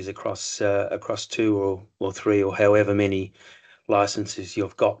ENCs across two or three or however many licenses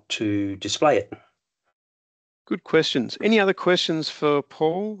you've got to display it. Good questions. Any other questions for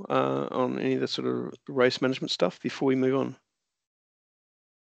Paul on any of the sort of race management stuff before we move on?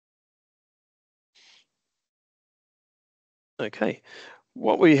 Okay.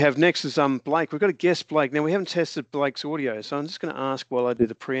 What we have next is Blake. We've got a guest, Blake. Now, we haven't tested Blake's audio, so I'm just going to ask while I do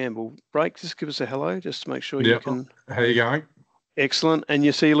the preamble. Blake, just give us a hello, just to make sure you can. How are you going? Excellent. And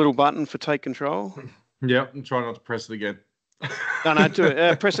you see a little button for take control? Yep, and try not to press it again. No, do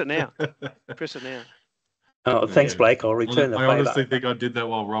it. Press it now. Press it now. Oh, thanks, Blake. I'll return the favour. I honestly think I did that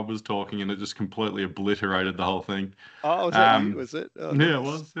while Rob was talking, and it just completely obliterated the whole thing. Oh, was that you? Was it? Oh, yeah, it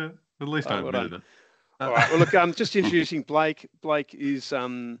was. Yeah. At least I admitted it. All right. Well, look, I'm just introducing Blake. Blake is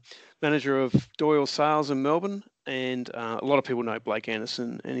manager of Doyle Sales in Melbourne, and a lot of people know Blake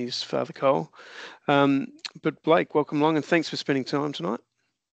Anderson and his father Cole. But Blake, welcome along, and thanks for spending time tonight.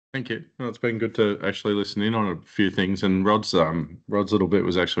 Thank you. Well, it's been good to actually listen in on a few things, and Rod's little bit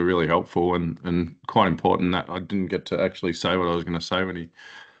was actually really helpful and quite important. That I didn't get to actually say what I was going to say when he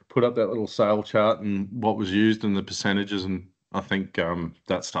put up that little sale chart and what was used and the percentages, and I think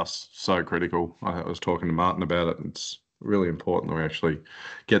that stuff's so critical. I was talking to Martin about it. It's really important that we actually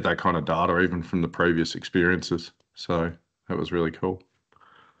get that kind of data, even from the previous experiences. So that was really cool.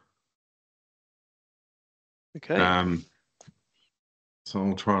 Okay. So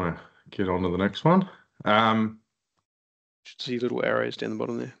I'll try to get on to the next one. Should see little arrows down the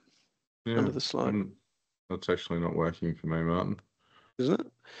bottom there Yeah, under the slide. That's actually not working for me, Martin. Isn't it?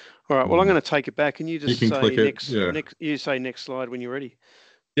 All right. Well, I'm going to take it back, and you just can say click it, next. yeah. You say next slide when you're ready.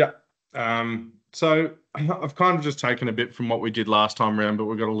 Yeah. So I've kind of just taken a bit from what we did last time around, but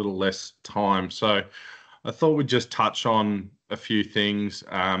we've got a little less time. So I thought we'd just touch on a few things,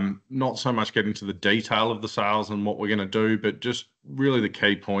 not so much get into the detail of the sales and what we're going to do, but just really the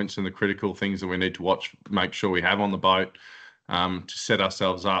key points and the critical things that we need to watch, make sure we have on the boat to set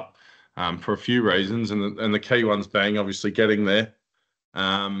ourselves up for a few reasons. And the key ones being obviously getting there.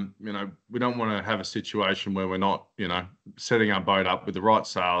 We don't want to have a situation where we're not, setting our boat up with the right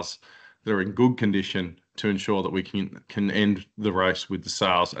sails that are in good condition to ensure that we can end the race with the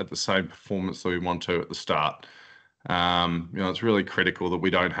sails at the same performance that we want to at the start. It's really critical that we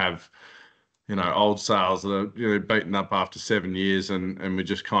don't have, old sails that are, beaten up after 7 years and we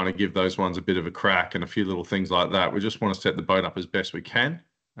just kind of give those ones a bit of a crack and a few little things like that. We just want to set the boat up as best we can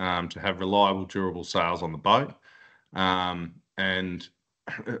to have reliable, durable sails on the boat. And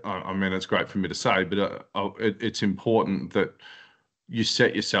I mean, it's great for me to say, but it's important that you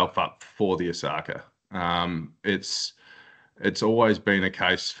set yourself up for the Osaka. It's always been a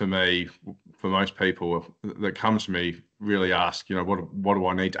case for me, for most people that come to me, really ask, what do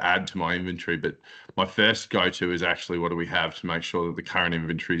I need to add to my inventory? But my first go-to is actually, what do we have to make sure that the current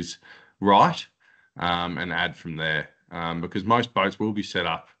inventory is right, and add from there. Because most boats will be set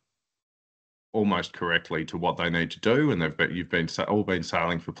up almost correctly to what they need to do, and you've all been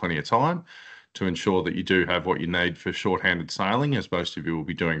sailing for plenty of time to ensure that you do have what you need for short-handed sailing, as most of you will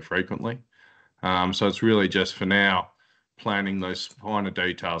be doing frequently. So it's really just for now planning those finer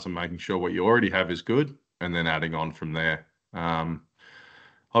details and making sure what you already have is good, and then adding on from there.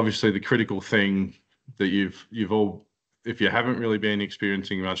 Obviously, the critical thing that you've all, if you haven't really been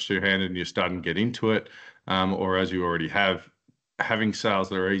experiencing much two-handed and you're starting to get into it, or as you already have, having sails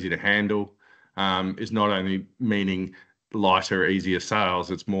that are easy to handle is not only meaning lighter, easier sails,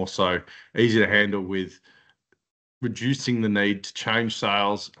 it's more so easy to handle with reducing the need to change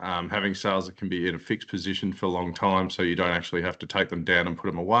sails, having sails that can be in a fixed position for a long time so you don't actually have to take them down and put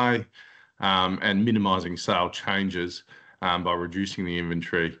them away, and minimizing sail changes by reducing the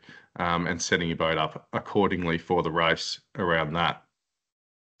inventory and setting your boat up accordingly for the race around that.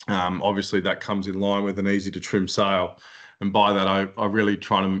 Obviously, that comes in line with an easy to trim sail. And by that, I really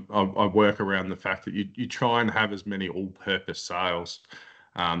I work around the fact that you try and have as many all-purpose sails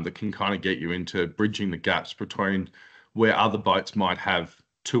that can kind of get you into bridging the gaps between where other boats might have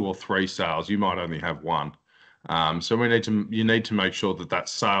 2 or 3 sails. You might only have 1. So you need to make sure that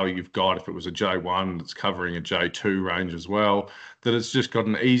sail you've got, if it was a J1 that's covering a J2 range as well, that it's just got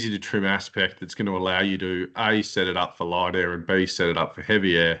an easy to trim aspect that's going to allow you to A, set it up for light air, and B, set it up for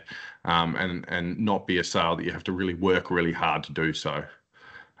heavy air, and not be a sail that you have to really work really hard to do so.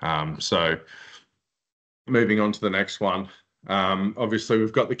 So moving on to the next one. Obviously,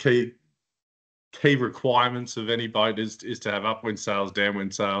 we've got the key requirements of any boat is to have upwind sails,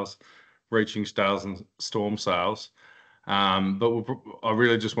 downwind sails, reaching sails, and storm sails. But I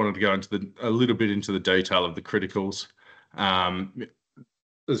really just wanted to go into a little bit into the detail of the criticals.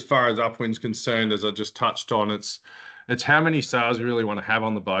 As far as upwind's concerned, as I just touched on, it's how many sails you really want to have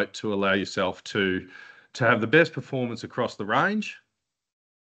on the boat to allow yourself to have the best performance across the range,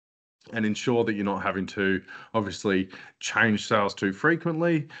 and ensure that you're not having to obviously change sails too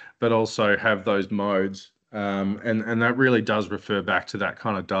frequently, but also have those modes. And that really does refer back to that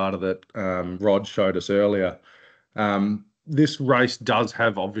kind of data that Rod showed us earlier. This race does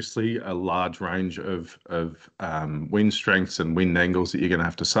have obviously a large range of wind strengths and wind angles that you're going to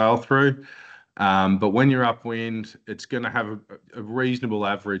have to sail through. But when you're upwind, it's going to have a reasonable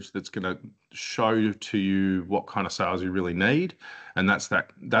average that's going to show to you what kind of sails you really need, and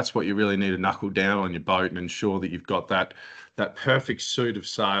that's what you really need to knuckle down on your boat and ensure that you've got that perfect suit of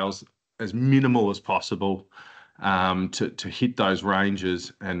sails, as minimal as possible, to hit those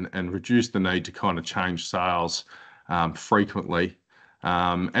ranges and reduce the need to kind of change sails frequently.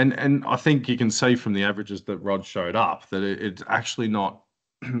 And I think you can see from the averages that Rod showed up that it's actually not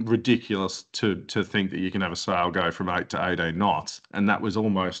ridiculous to think that you can have a sail go from 8 to 18 knots, and that was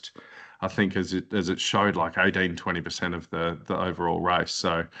almost, I think, as it showed, like 18-20% of the overall race.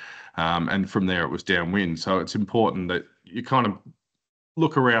 So, and from there it was downwind. So it's important that you kind of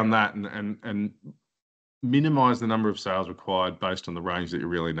look around that and minimize the number of sails required based on the range that you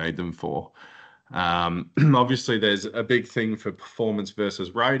really need them for. Obviously, there's a big thing for performance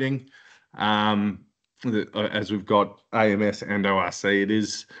versus rating. As we've got AMS and ORC, it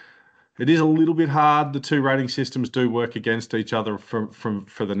is a little bit hard. The two rating systems do work against each other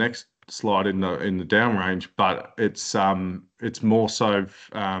for the next slide in the downrange, but it's more so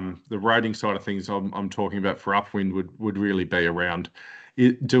the rating side of things I'm talking about for upwind would really be around,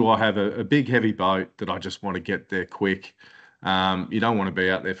 do I have a big heavy boat that I just want to get there quick? You don't want to be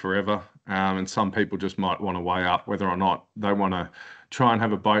out there forever, and some people just might want to weigh up whether or not they want to try and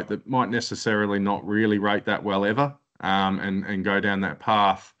have a boat that might necessarily not really rate that well ever, and go down that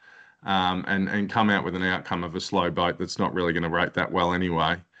path, and come out with an outcome of a slow boat that's not really going to rate that well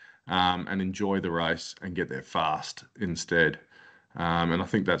anyway, and enjoy the race and get there fast instead. And I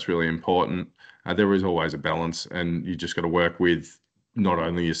think that's really important. There is always a balance, and you just got to work with not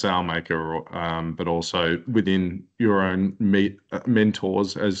only your sailmaker, but also within your own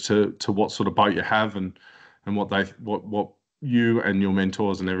mentors as to what sort of boat you have, and what you and your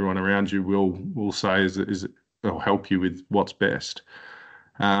mentors and everyone around you will say is will help you with what's best.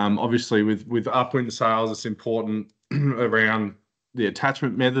 Obviously, with upwind sails, it's important around the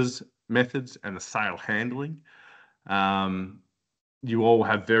attachment methods and the sail handling. You all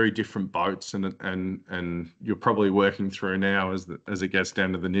have very different boats, and you're probably working through now as it gets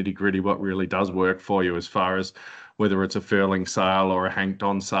down to the nitty gritty what really does work for you, as far as whether it's a furling sail or a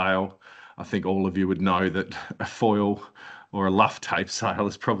hanked-on sail. I think all of you would know that a foil or a luff tape sail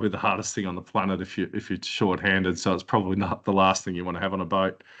is probably the hardest thing on the planet if you're short-handed. So it's probably not the last thing you want to have on a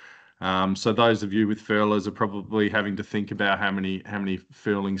boat. So those of you with furlers are probably having to think about how many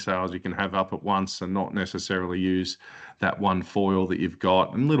furling sails you can have up at once, and not necessarily use that one foil that you've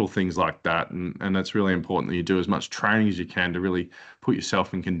got, and little things like that. And it's really important that you do as much training as you can to really put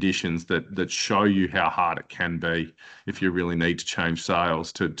yourself in conditions that show you how hard it can be if you really need to change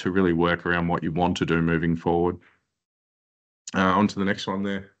sails to really work around what you want to do moving forward. On to the next one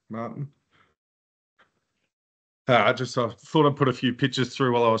there, Martin. I thought I'd put a few pictures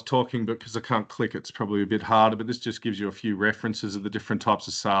through while I was talking, but because I can't click, it's probably a bit harder. But this just gives you a few references of the different types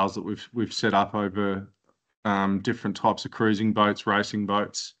of sails that we've set up over different types of cruising boats, racing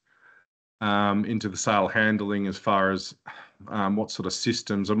boats, into the sail handling, as far as what sort of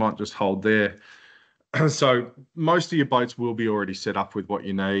systems. I might just hold there. So most of your boats will be already set up with what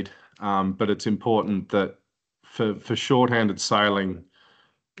you need, but it's important that for short-handed sailing,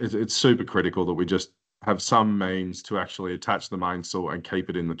 it's super critical that we just have some means to actually attach the mainsail and keep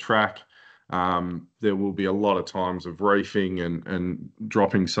it in the track. There will be a lot of times of reefing and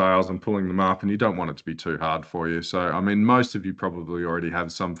dropping sails and pulling them up, and you don't want it to be too hard for you. So, I mean, most of you probably already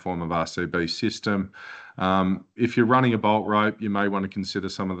have some form of RCB system. If you're running a bolt rope, you may want to consider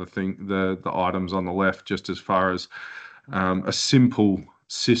some of the items on the left, just as far as a simple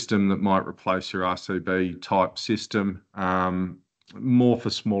system that might replace your RCB type system, more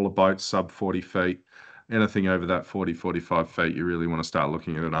for smaller boats, sub 40 feet. Anything over that 40, 45 feet, you really want to start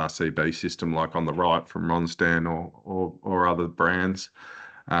looking at an RCB system like on the right from Ronstan or other brands.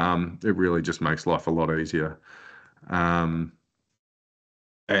 It really just makes life a lot easier. And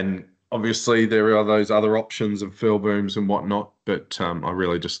obviously there are those other options of furl booms and whatnot, but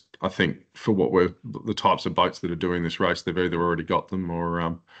I think for the types of boats that are doing this race, they've either already got them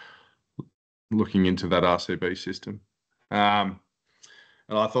or looking into that RCB system.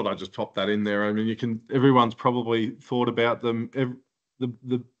 And I thought I'd just pop that in there. I mean, everyone's probably thought about them.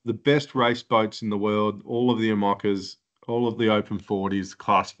 The best race boats in the world, all of the Imokas, all of the Open 40s,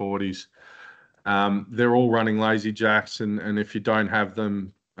 Class 40s, they're all running lazy jacks. And if you don't have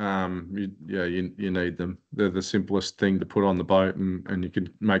them, you need them. They're the simplest thing to put on the boat, and you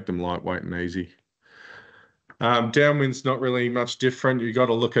can make them lightweight and easy. Downwind's not really much different. You've got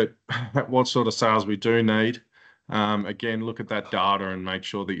to look at what sort of sails we do need. Again, look at that data and make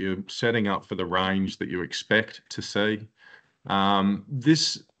sure that you're setting up for the range that you expect to see.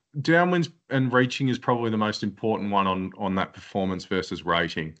 This downwinds and reaching is probably the most important one on that performance versus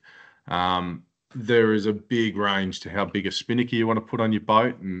rating. There is a big range to how big a spinnaker you want to put on your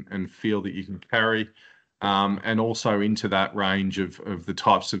boat and feel that you can carry, and also into that range of the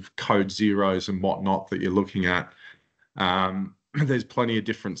types of code zeros and whatnot that you're looking at. There's plenty of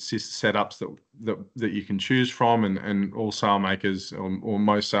different setups that you can choose from, and all sail makers or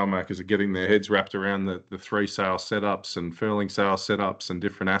most sail makers are getting their heads wrapped around the 3 sail setups and furling sail setups and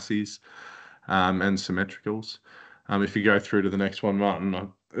different asses and symmetricals. If you go through to the next one,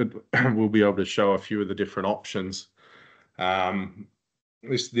 Martin, we'll be able to show a few of the different options.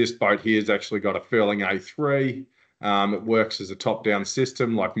 This boat here has actually got a furling A3. It works as a top-down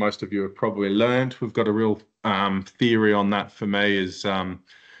system, like most of you have probably learned. We've got a real theory on that for me is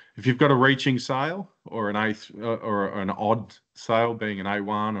if you've got a reaching sail or an odd sail, being an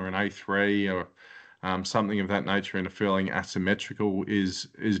A1 or an A3 or something of that nature in a furling asymmetrical, is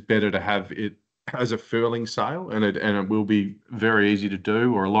better to have it as a furling sail, and it will be very easy to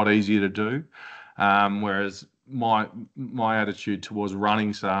do, or a lot easier to do. Whereas my attitude towards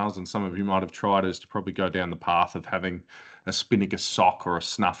running sails, and some of you might have tried, is to probably go down the path of having a spinnaker sock or a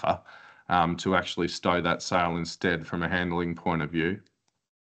snuffer to actually stow that sail instead from a handling point of view.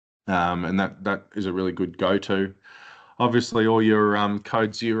 And that is a really good go-to. Obviously, all your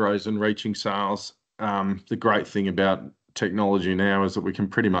code zeros and reaching sails, the great thing about technology now is that we can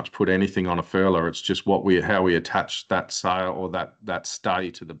pretty much put anything on a furler. It's just how we attach that sail or that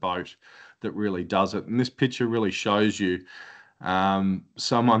stay to the boat that really does it. And this picture really shows you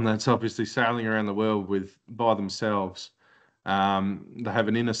someone that's obviously sailing around the world by themselves. They have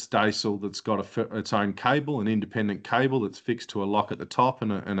an inner staysail that's got its own cable, an independent cable that's fixed to a lock at the top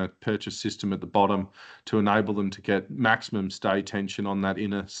and a purchase system at the bottom to enable them to get maximum stay tension on that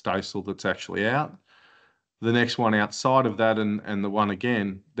inner staysail that's actually out. The next one outside of that and the one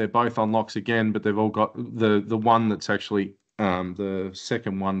again, they're both on locks again, but they've all got the one that's actually the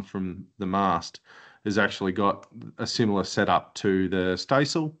second one from the mast has actually got a similar setup to the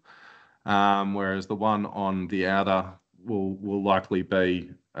staysail, whereas the one on the outer will likely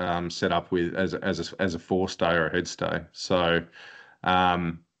be set up with as a forestay or a headstay. So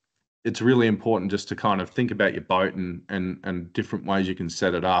it's really important just to kind of think about your boat and different ways you can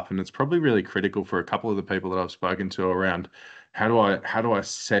set it up. And it's probably really critical for a couple of the people that I've spoken to around how do I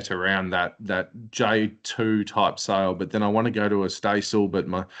set around that J2 type sail, but then I want to go to a staysail, but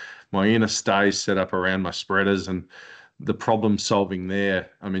my inner stay's set up around my spreaders, and the problem solving there.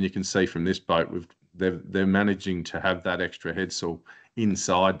 I mean, you can see from this boat, they're managing to have that extra headsail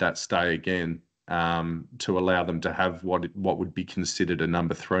inside that stay again, to allow them to have what would be considered a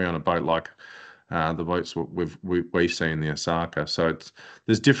number 3 on a boat like the boats we see in the Osaka. So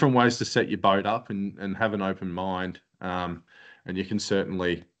there's different ways to set your boat up and have an open mind, and you can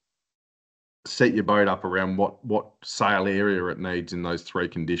certainly set your boat up around what sail area it needs in those 3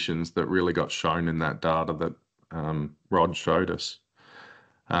 conditions that really got shown in that data that Rod showed us.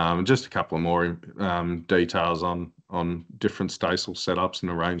 Just a couple of more details on different staysail setups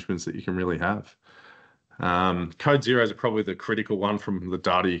and arrangements that you can really have. Code zeros are probably the critical one from the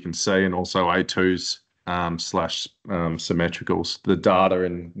data you can see, and also A2s slash symmetricals. The data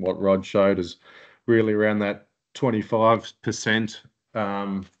in what Rod showed is really around that 25%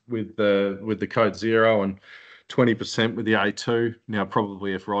 with the code 0 and 20% with the A2. Now,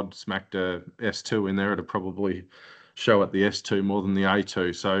 probably if Rod smacked a S2 in there, it'd probably show at the S2 more than the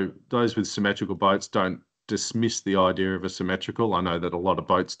A2. So those with symmetrical boats, don't dismiss the idea of a symmetrical. I know that a lot of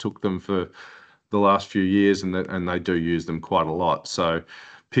boats took them for the last few years, and they do use them quite a lot. So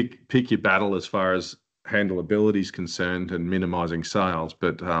pick your battle as far as handleability is concerned and minimizing sails,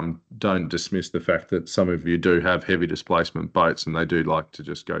 but don't dismiss the fact that some of you do have heavy displacement boats and they do like to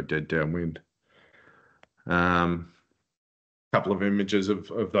just go dead downwind. Couple of images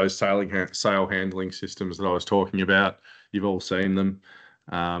of those sail handling systems that I was talking about. You've all seen them.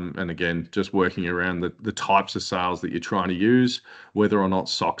 And again, just working around the types of sails that you're trying to use, whether or not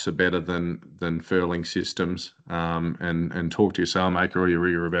socks are better than furling systems, and talk to your sailmaker or your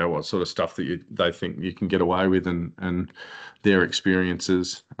rigger about what sort of stuff that they think you can get away with and their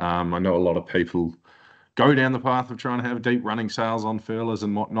experiences. I know a lot of people go down the path of trying to have deep running sails on furlers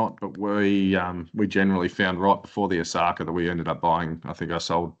and whatnot, but we generally found right before the Osaka that we ended up buying, I think I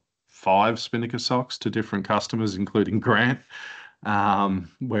sold 5 spinnaker socks to different customers, including Grant,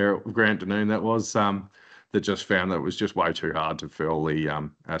 where Grant Danoon that was, that just found that it was just way too hard to furl the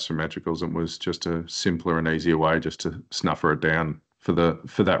asymmetricals, and was just a simpler and easier way just to snuffer it down for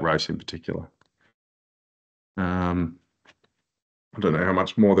that race in particular. I don't know how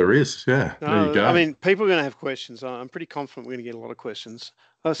much more there is. Yeah, there you go. I mean, people are going to have questions. I'm pretty confident we're going to get a lot of questions.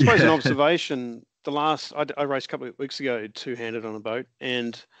 I suppose an observation, I raced a couple of weeks ago two-handed on a boat,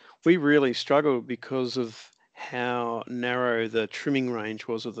 and we really struggled because of how narrow the trimming range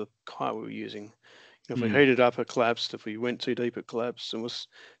was of the kite we were using. If we heated up, it collapsed. If we went too deep, it collapsed. And was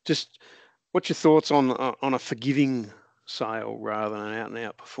just, what's your thoughts on a forgiving sail rather than an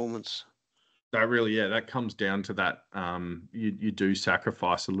out-and-out performance? that comes down to that. You do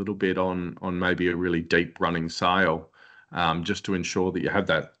sacrifice a little bit on maybe a really deep running sail, just to ensure that you have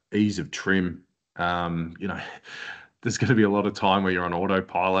that ease of trim. There's going to be a lot of time where you're on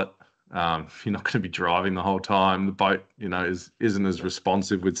autopilot. You're not going to be driving the whole time. The boat, isn't as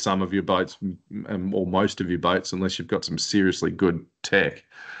responsive with some of your boats, or most of your boats, unless you've got some seriously good tech.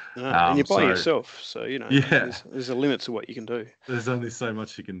 And you're by yourself, so there's a limit to what you can do. There's only so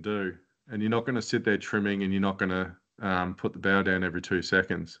much you can do, and you're not going to sit there trimming, and you're not going to put the bow down every 2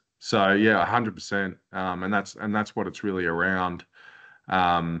 seconds. So yeah, 100%, and that's what it's really around.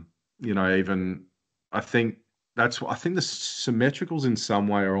 Even I think the symmetricals in some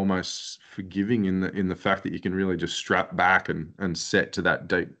way are almost forgiving in the fact that you can really just strap back and set to that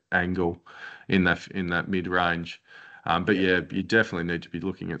deep angle in that mid range. But you definitely need to be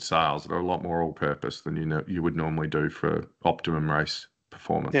looking at sails that are a lot more all-purpose than you would normally do for optimum race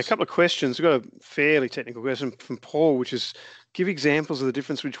performance. Yeah, a couple of questions. We've got a fairly technical question from Paul, which is, give examples of the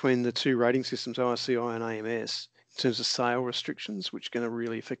difference between the two rating systems, ORCI and AMS, in terms of sail restrictions, which are going to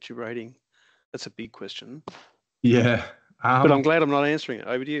really affect your rating. That's a big question. Yeah. But I'm glad I'm not answering it.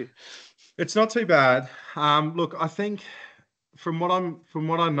 Over to you. It's not too bad. Look, I think from what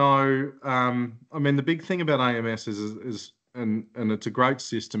I know, the big thing about AMS is and it's a great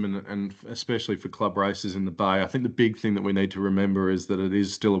system, and especially for club races in the Bay. I think the big thing that we need to remember is that it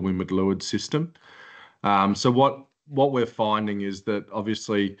is still a windward leeward system. So what we're finding is that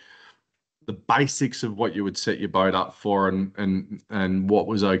obviously the basics of what you would set your boat up for and what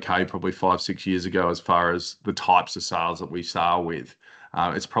was okay probably 5-6 years ago as far as the types of sails that we sail with.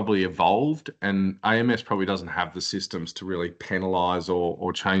 It's probably evolved, and AMS probably doesn't have the systems to really penalise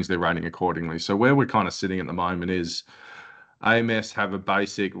or change their rating accordingly. So where we're kind of sitting at the moment is AMS have a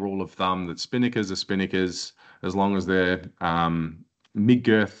basic rule of thumb that spinnakers are spinnakers as long as their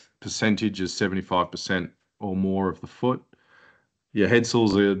mid-girth percentage is 75% or more of the foot. Yeah,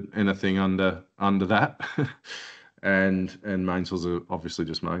 headsails are anything under that, and mainsails are obviously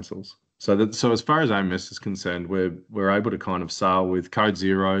just mainsails. So as far as AMS is concerned, we're able to kind of sail with code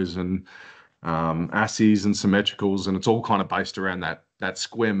zeros and ASSIs and symmetricals, and it's all kind of based around that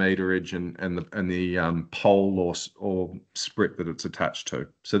square meterage and the pole or sprit that it's attached to.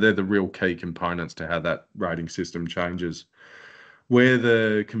 So they're the real key components to how that rating system changes. Where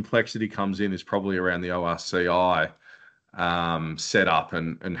the complexity comes in is probably around the ORCI setup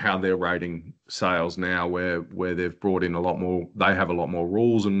and how they're rating sails now, where they've brought in a lot more. They have a lot more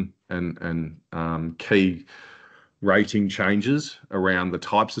rules and key rating changes around the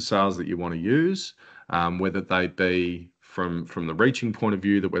types of sails that you want to use, whether they be from the reaching point of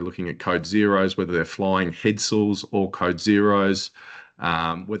view that we're looking at code zeros, whether they're flying headsails or code zeros,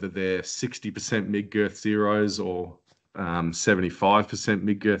 whether they're 60% mid-girth zeros or 75%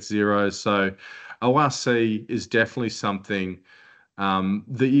 mid-girth zeros. So ORC is definitely something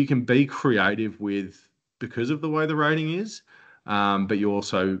that you can be creative with because of the way the rating is, but you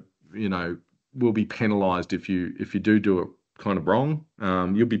also, will be penalised if you do it kind of wrong.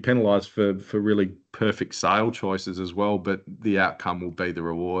 You'll be penalised for really perfect sail choices as well, but the outcome will be the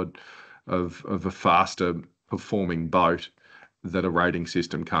reward of a faster performing boat that a rating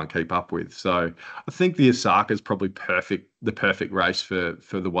system can't keep up with. So I think the Osaka is probably the perfect race for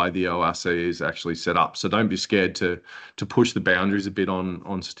the way the ORC is actually set up. So don't be scared to push the boundaries a bit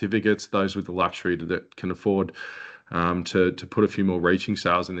on certificates. Those with the luxury that can afford to put a few more reaching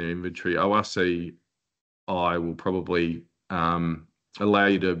sails in their inventory. ORC I will probably allow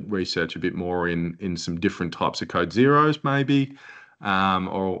you to research a bit more in some different types of code zeros maybe,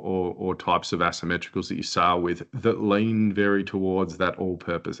 or types of asymmetricals that you sail with that lean very towards that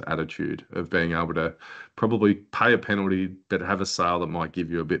all-purpose attitude of being able to probably pay a penalty but have a sail that might give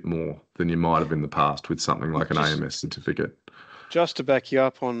you a bit more than you might have in the past with something like an AMS certificate. Just to back you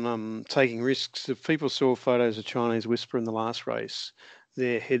up on taking risks, if people saw photos of Chinese Whisper in the last race,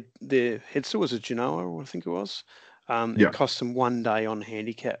 their headsail was a Genoa, I think it was. It cost them 1 day on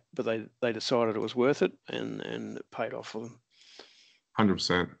handicap, but they decided it was worth it and it paid off for them.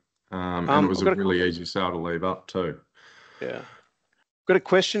 100%. And it was a really easy sail to leave up too. Yeah. Got a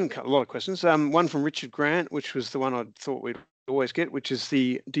question, a lot of questions. One from Richard Grant, which was the one I thought we'd always get, which is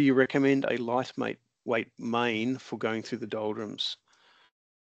do you recommend a lightweight main for going through the doldrums?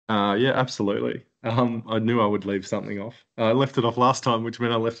 Yeah, absolutely. I knew I would leave something off. I left it off last time, which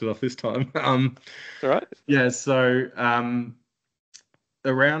meant I left it off this time. All right. Yeah, so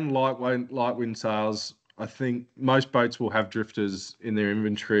around light wind sails, I think most boats will have drifters in their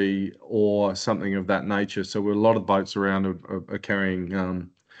inventory or something of that nature. So a lot of boats around are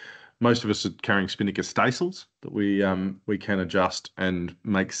carrying most of us are carrying spinnaker stacels that we can adjust and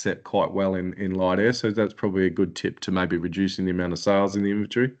make set quite well in light air. So that's probably a good tip to maybe reducing the amount of sails in the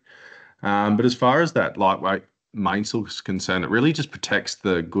inventory. But as far as that lightweight mainsail is concerned, it really just protects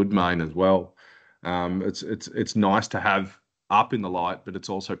the good main as well. It's nice to have up in the light, but it's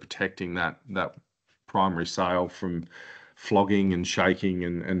also protecting that primary sail from flogging and shaking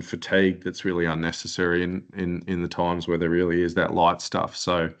and fatigue that's really unnecessary in the times where there really is that light stuff.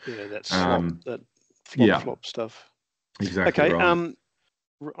 So yeah, that flop stuff. Exactly. Okay. Right. I'm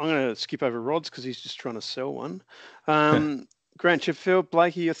going to skip over Rod's because he's just trying to sell one. Grant Chipfield,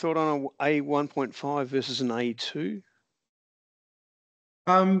 Blakey, your thought on a A1.5 versus an A2?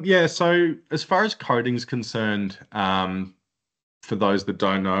 Yeah. So as far as coding's concerned, for those that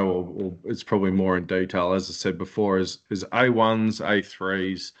don't know, or it's probably more in detail, as I said before, is A1s,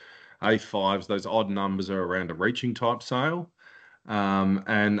 A3s, A5s. Those odd numbers are around a reaching type sail, and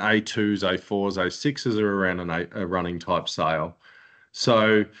A2s, A4s, A6s are around a running type sail.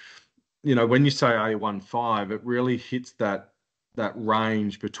 So, when you say A15, it really hits that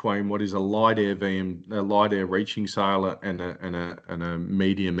range between what is a light air reaching sail and a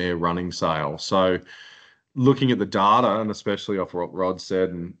medium air running sail. So, looking at the data, and especially off what Rod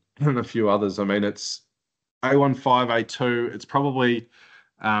said and a few others, I mean, it's A15, A2. It's probably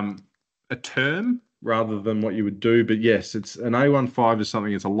a term rather than what you would do. But yes, it's an A15 is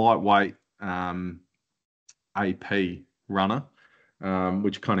something. It's a lightweight AP runner,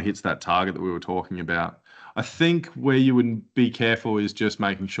 which kind of hits that target that we were talking about. I think where you would be careful is just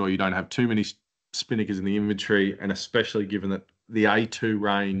making sure you don't have too many spinnakers in the inventory, and especially given that the A2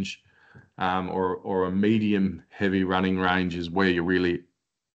 range or a medium heavy running range is where you're really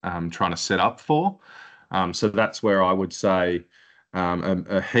trying to set up for. So that's where I would say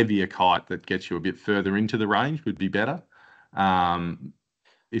a heavier kite that gets you a bit further into the range would be better.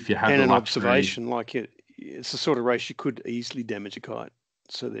 If you have and the an luxury, observation, like it's the sort of race you could easily damage a kite.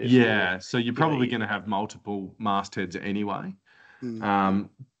 So therefore, yeah, so you're probably going to have multiple mastheads anyway.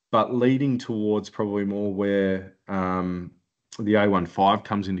 But leading towards probably more where the A15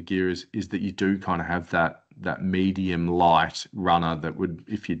 comes into gear is that you do kind of have that medium light runner that would,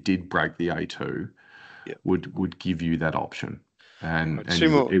 if you did break the A2, would give you that option, and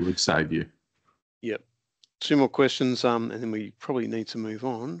it would save you. Yep. 2 more questions, and then we probably need to move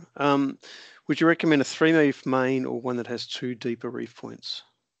on. Would you recommend a 3-reef main or one that has 2 deeper reef points?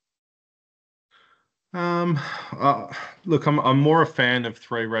 Look, I'm more a fan of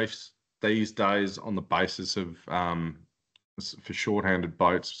 3 reefs these days on the basis of for short-handed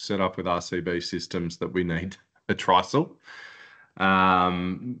boats set up with RCB systems that we need a trysail.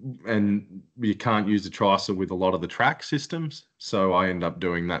 And you can't use a trysail with a lot of the track systems. So I end up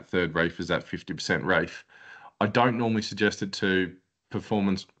doing that 3rd reef as that 50% reef. I don't normally suggest it to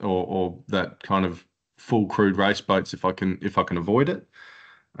performance or that kind of full crewed race boats if I can avoid it.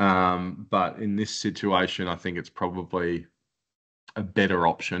 But in this situation, I think it's probably a better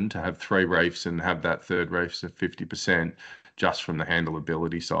option to have 3 reefs and have that 3rd reef at 50%, just from the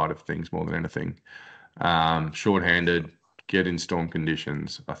handleability side of things more than anything. Short-handed, get in storm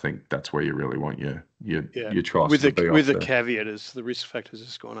conditions. I think that's where you really want your trysail to be. With the caveat is the risk factors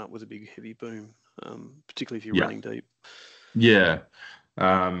has gone up with a big heavy boom, particularly if you're running deep. Yeah.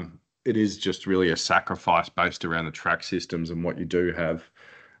 It is just really a sacrifice based around the track systems and what you do have.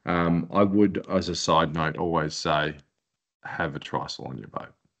 I would, as a side note, always say have a trysail on your boat.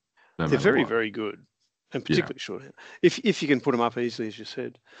 They're very, very good, and particularly shorthand. If you can put them up easily, as you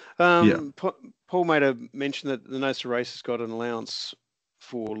said. Paul made a mention that the Nosa Race has got an allowance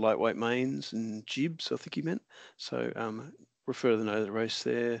for lightweight mains and jibs, I think he meant. So refer to the Nosa Race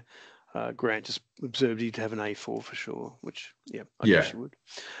there. Grant just observed he'd have an A4 for sure, which, I guess you would.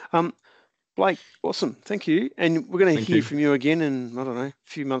 Blake, awesome. Thank you. And we're going to hear from you again in, I don't know, a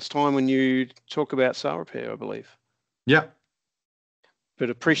few months' time when you talk about sail repair, I believe. Yeah. But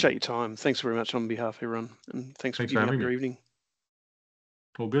appreciate your time. Thanks very much on behalf of everyone. And thanks for giving up your evening.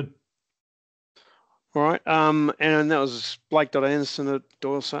 All good. All right. And that was Blake.Anderson at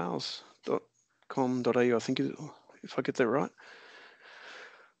doylesales.com.au, I think, if I get that right.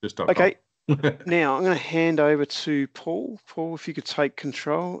 Just okay. Now I'm going to hand over to Paul. Paul, if you could take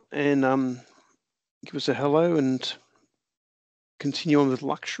control and give us a hello and continue on with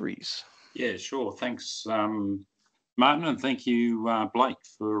luxuries. Yeah, sure. Thanks, Martin, and thank you, Blake,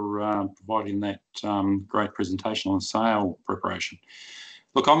 for providing that great presentation on sail preparation.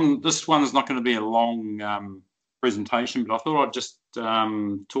 Look, this one is not going to be a long presentation, but I thought I'd just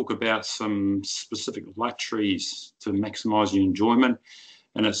talk about some specific luxuries to maximise your enjoyment.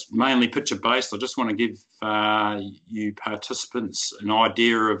 And it's mainly picture-based. I just want to give you participants an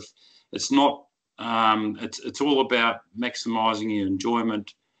idea of it's not. It's all about maximising your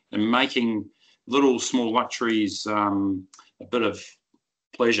enjoyment and making little small luxuries a bit of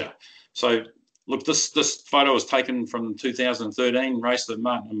pleasure. So look, this photo was taken from 2013 race that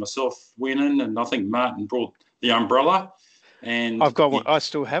Martin and myself went in, and I think Martin brought the umbrella. And I've got one. I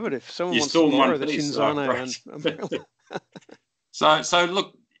still have it. If someone wants to borrow the Cinzano umbrella. So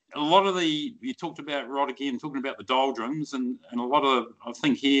look, a lot of you talked about right again, talking about the doldrums, and a lot of, I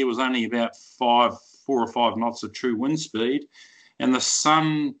think here was only about 4 or 5 knots of true wind speed, and the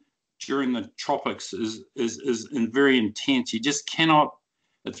sun during the tropics is very intense. You just cannot.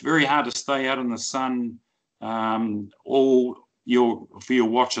 It's very hard to stay out in the sun for your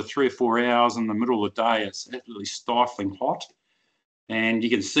watch of 3 or 4 hours in the middle of the day. It's absolutely stifling hot. And you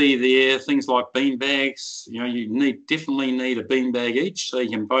can see there things like bean bags. You definitely need a bean bag each, so you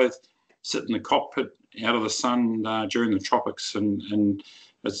can both sit in the cockpit out of the sun during the tropics, and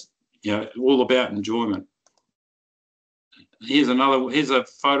it's all about enjoyment. Here's a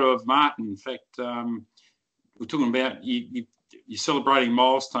photo of Martin. In fact, we're talking about you're celebrating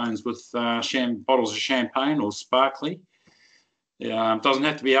milestones with bottles of champagne or sparkly. It doesn't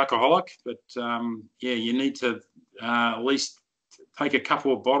have to be alcoholic, but you need to at least take a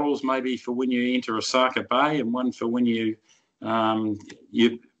couple of bottles, maybe for when you enter Osaka Bay, and one for when you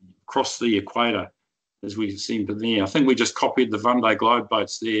cross the equator, as we see there. I think we just copied the Vendée Globe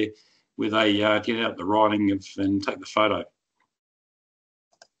boats there, where they get out the writing and take the photo.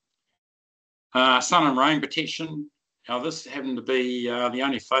 Sun and rain protection. Now, this happened to be the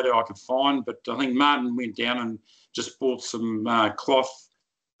only photo I could find, but I think Martin went down and just bought some cloth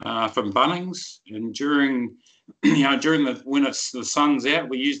from Bunnings, and during when the sun's out,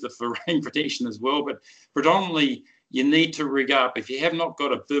 we use it for rain protection as well. But predominantly, you need to rig up. If you have not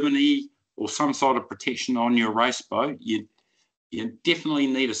got a bimini or some sort of protection on your race boat, you definitely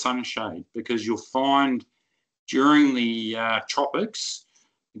need a sunshade, because you'll find during the tropics,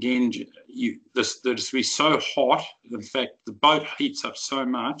 again, this be so hot. In fact, the boat heats up so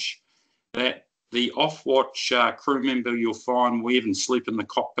much that the off-watch crew member, you'll find, will even sleep in the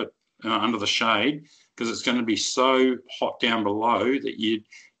cockpit under the shade, because it's going to be so hot down below that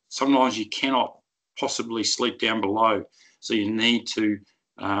sometimes you cannot possibly sleep down below. So you need to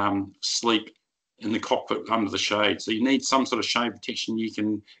sleep in the cockpit under the shade. So you need some sort of shade protection you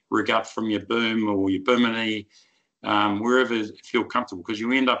can rig up from your boom or your bimini, wherever you feel comfortable, because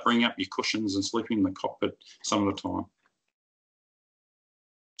you end up bringing up your cushions and sleeping in the cockpit some of the time.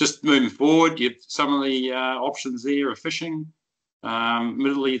 Just moving forward, some of the options there are fishing.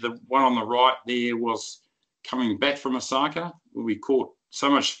 Admittedly, the one on the right there was coming back from Osaka, where we caught so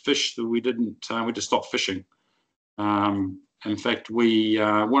much fish that we just stopped fishing. In fact,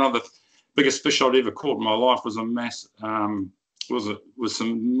 one of the biggest fish I'd ever caught in my life was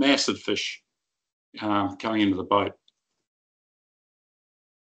some massive fish coming into the boat.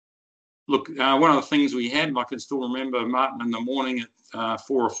 Look, one of the things we had, I can still remember Martin in the morning at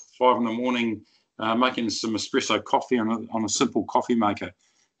 4 or 5 in the morning making some espresso coffee on a simple coffee maker.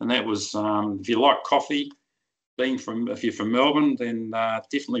 And that was, if you like coffee, if you're from Melbourne, then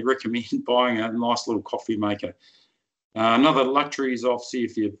definitely recommend buying a nice little coffee maker. Another luxury is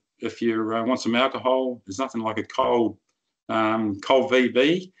obviously if you want some alcohol, there's nothing like a cold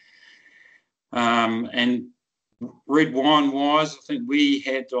VB. And red wine wise, I think we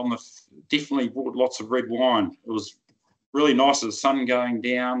had definitely bought lots of red wine. It was really nice as the sun going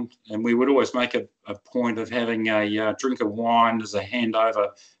down, and we would always make a point of having a drink of wine as a handover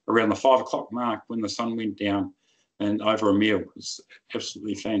around the 5 o'clock mark when the sun went down, and over a meal. It was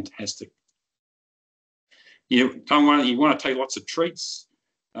absolutely fantastic. You want to take lots of treats.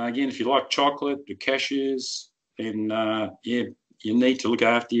 Again, if you like chocolate or cashews, then you need to look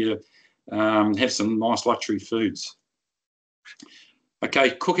after your have some nice luxury foods.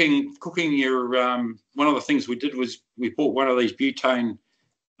 Okay, cooking your one of the things we did was we bought one of these butane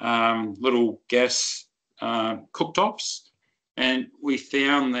little gas cooktops, and we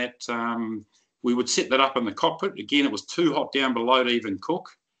found that we would set that up in the cockpit. Again, it was too hot down below to even cook,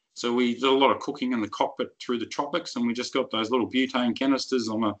 so we did a lot of cooking in the cockpit through the tropics, and we just got those little butane canisters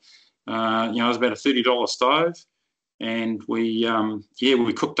on it was about a $30 stove. And we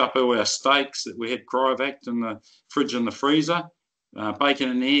cooked up all our steaks that we had cryovac in the fridge and the freezer, bacon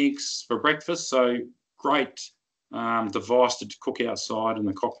and eggs for breakfast. So great device to cook outside in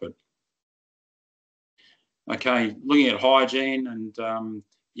the cockpit. Okay, looking at hygiene and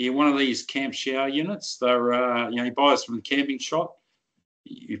one of these camp shower units. They're you buy this from the camping shop.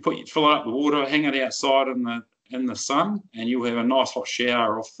 You fill it up with water, hang it outside in the sun, and you'll have a nice hot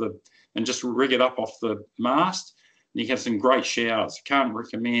shower and just rig it up off the mast. You can have some great showers. Can't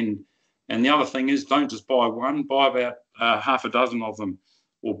recommend And the other thing is, don't just buy one, buy about half a dozen of them,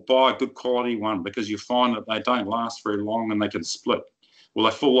 or buy a good quality one, because you find that they don't last very long and they can split. Well,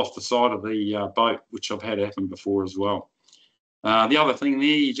 they fall off the side of the boat, which I've had happen before as well. The other thing there,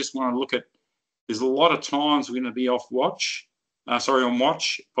 you just want to look at, there's a lot of times we're going to be on watch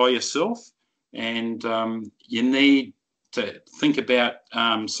by yourself, and you need to think about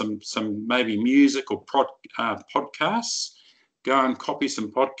some maybe music or podcasts. Go and copy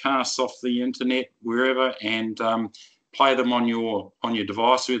some podcasts off the internet, wherever, and play them on your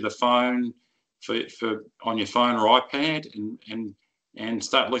device with the phone, on your phone or iPad, and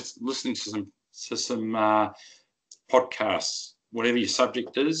start listening to some podcasts. Whatever your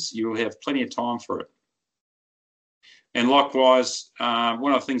subject is, you will have plenty of time for it. And likewise,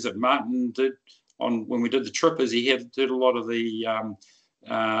 one of the things that Martin did when we did the trip is he did a lot of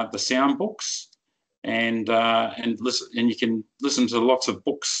the sound books. And listen, and you can listen to lots of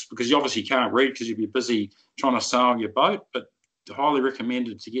books, because you obviously can't read because you'll be busy trying to sail your boat, but highly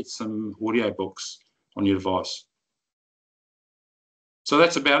recommended to get some audio books on your device. So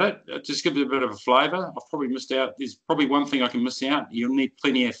that's about it. Just give it a bit of a flavour. I've probably missed out. There's probably one thing I can miss out. You'll need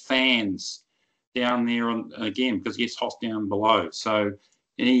plenty of fans down there again, because it gets hot down below. So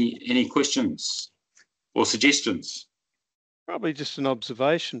any questions or suggestions? Probably just an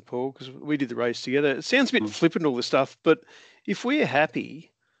observation, Paul, because we did the race together. It sounds a bit flippant, all this stuff, but if we're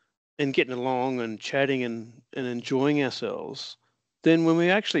happy and getting along and chatting and enjoying ourselves, then when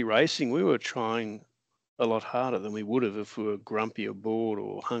we're actually racing, we were trying a lot harder than we would have if we were grumpy or bored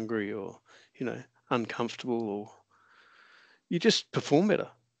or hungry or, uncomfortable, or you just perform better.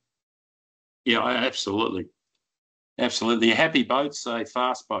 Yeah, absolutely. Absolutely. A happy boat's a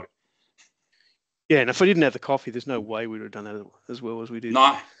fast boat. Yeah, and if we didn't have the coffee, there's no way we would have done that as well as we did.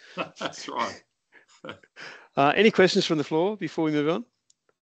 No, that's right. Any questions from the floor before we move on?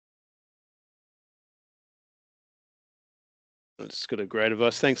 That's got a great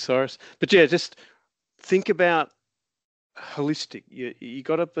advice. Thanks, Cyrus. But yeah, just think about holistic. You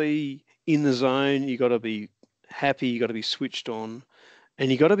got to be in the zone. You got to be happy. You got to be switched on,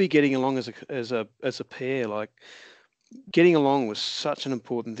 and you got to be getting along as a pair. Like, getting along was such an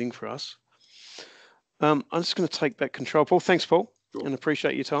important thing for us. I'm just going to take back control. Paul, thanks, Paul, Sure. and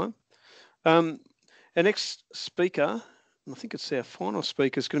appreciate your time. Our next speaker, and I think it's our final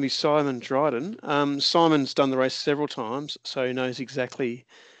speaker, is going to be Simon Dryden. Simon's done the race several times, so he knows exactly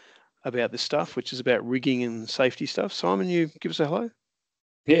about this stuff, which is about rigging and safety stuff. Simon, you give us a hello.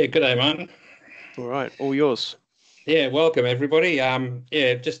 Yeah, good day, Martin. All right, all yours. Yeah, welcome everybody.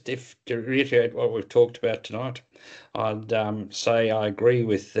 Just to reiterate what we've talked about tonight, I'd say I agree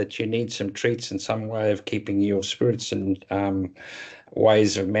with that. You need some treats and some way of keeping your spirits and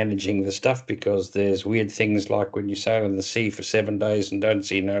ways of managing the stuff, because there's weird things like when you sail in the sea for 7 days and don't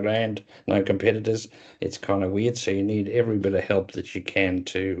see no land, no competitors. It's kind of weird. So you need every bit of help that you can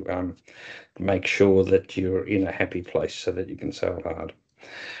to make sure that you're in a happy place so that you can sail hard.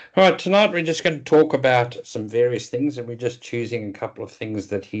 All right, tonight we're just going to talk about some various things, and we're just choosing a couple of things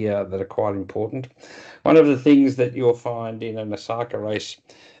that are quite important. One of the things that you'll find in an Osaka race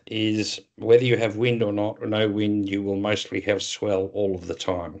is whether you have wind or not, or no wind, you will mostly have swell all of the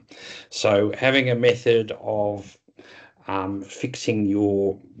time. So having a method of fixing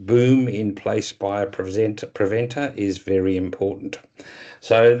your boom in place by a preventer is very important.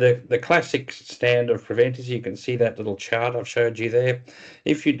 So the classic stand of preventers, you can see that little chart I've showed you there.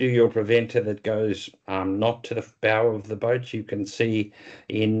 If you do your preventer that goes not to the bow of the boat, you can see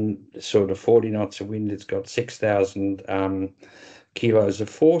in sort of 40 knots of wind, it's got 6,000 kilos of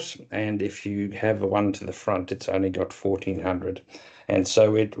force. And if you have one to the front, it's only got 1,400. And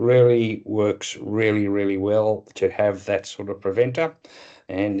so it really works really, really well to have that sort of preventer.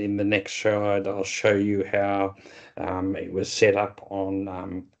 And in the next slide, I'll show you how it was set up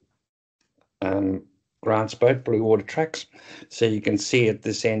on Grant's boat, Blue Water Tracks. So you can see at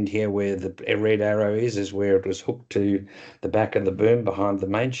this end here where the red arrow is where it was hooked to the back of the boom behind the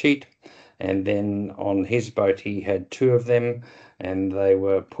main sheet. And then on his boat, he had 2 of them, and they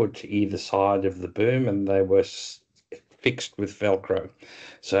were put either side of the boom, and they were fixed with Velcro.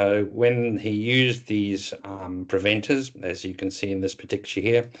 So when he used these preventers, as you can see in this picture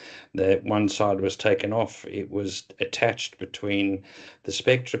here, that one side was taken off. It was attached between the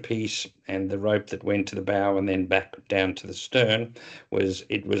spectra piece and the rope that went to the bow and then back down to the stern.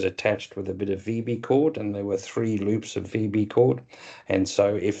 It was attached with a bit of VB cord, and there were 3 loops of VB cord. And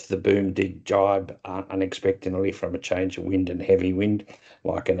so if the boom did jibe unexpectedly from a change of wind and heavy wind,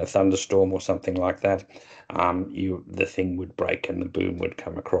 like in a thunderstorm or something like that, the thing would break and the boom would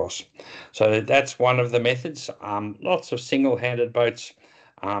come across. So that's one of the methods. Lots of single-handed boats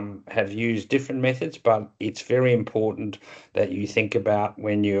have used different methods, but it's very important that you think about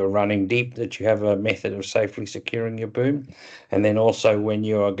when you're running deep that you have a method of safely securing your boom. And then also when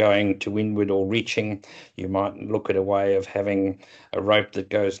you are going to windward or reaching, you might look at a way of having a rope that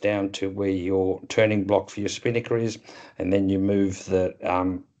goes down to where your turning block for your spinnaker is, and then you move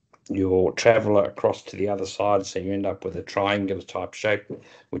your traveller across to the other side, so you end up with a triangular type shape,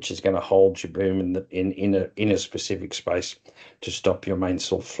 which is going to hold your boom in a specific space to stop your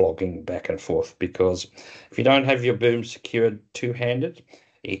mainsail flogging back and forth. Because if you don't have your boom secured two-handed,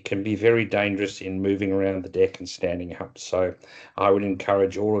 it can be very dangerous in moving around the deck and standing up. So I would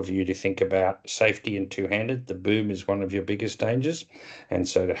encourage all of you to think about safety in two-handed. The boom is one of your biggest dangers, and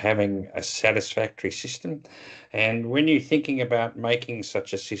so having a satisfactory system. And when you're thinking about making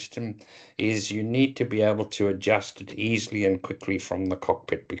such a system, is you need to be able to adjust it easily and quickly from the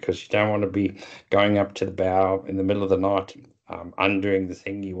cockpit, because you don't want to be going up to the bow in the middle of the night, undoing the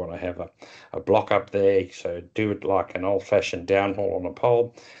thing. You want to have a block up there, so do it like an old-fashioned downhaul on a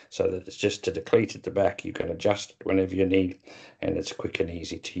pole, so that it's just to decleat at the back. You can adjust it whenever you need, and it's quick and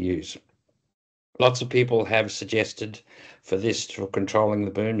easy to use. Lots of people have suggested for this, for controlling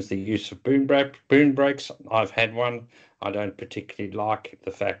the booms, the use of boom brakes. I've had one. I don't particularly like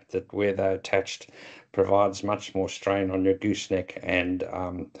the fact that where they're attached provides much more strain on your gooseneck and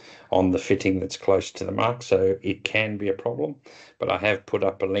on the fitting that's close to the mark, so it can be a problem. But I have put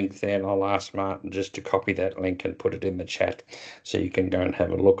up a link there, and I'll ask Martin just to copy that link and put it in the chat, so you can go and have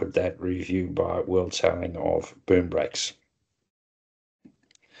a look at that review by World Sailing of boom brakes.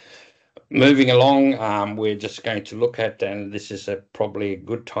 Moving along, we're just going to look at, and this is probably a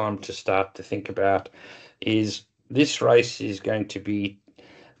good time to start to think about, is this race is going to be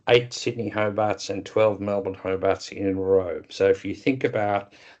 8 Sydney Hobarts and 12 Melbourne Hobarts in a row. So if you think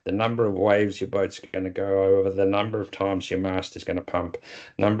about the number of waves your boat's going to go over, the number of times your mast is going to pump,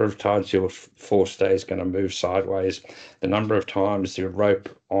 number of times your forestay is going to move sideways, the number of times your rope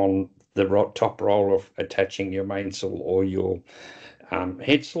on the top roll of attaching your mainsail or your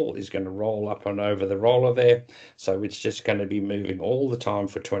headsail is going to roll up and over the roller there. So it's just going to be moving all the time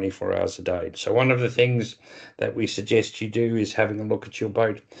for 24 hours a day. So one of the things that we suggest you do is having a look at your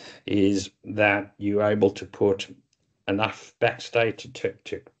boat is that you're able to put enough backstay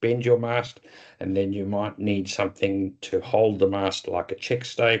to bend your mast, and then you might need something to hold the mast like a check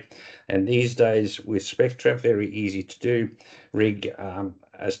stay. And these days with Spectra, very easy to do. Rig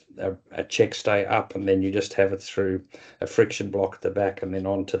a check stay up, and then you just have it through a friction block at the back and then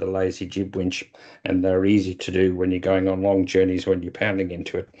onto the lazy jib winch, and they're easy to do when you're going on long journeys. When you're pounding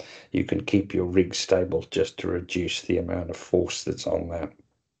into it, you can keep your rig stable just to reduce the amount of force that's on that.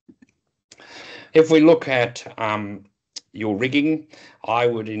 If we look at your rigging, I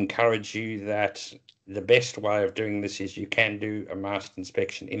would encourage you that the best way of doing this is you can do a mast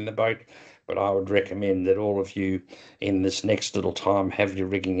inspection in the boat, but I would recommend that all of you in this next little time have your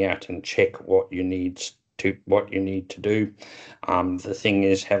rigging out and check what you need to do. The thing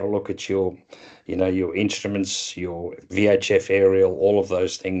is, have a look at your instruments, your VHF aerial, all of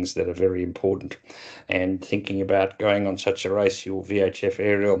those things that are very important. And thinking about going on such a race, your VHF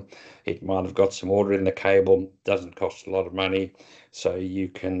aerial, it might have got some water in the cable, doesn't cost a lot of money, so you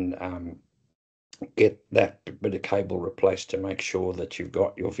can get that bit of cable replaced to make sure that you've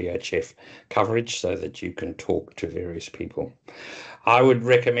got your VHF coverage so that you can talk to various people. I would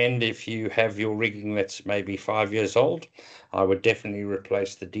recommend, if you have your rigging that's maybe 5 years old, I would definitely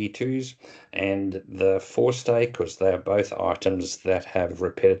replace the D2s and the forestay, because they are both items that have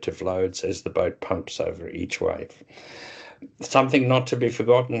repetitive loads as the boat pumps over each wave. Something not to be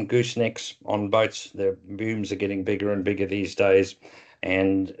forgotten, goosenecks on boats. The booms are getting bigger and bigger these days,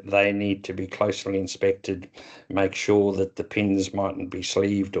 and they need to be closely inspected. Make sure that the pins mightn't be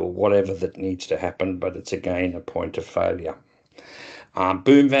sleeved or whatever that needs to happen, but it's again a point of failure.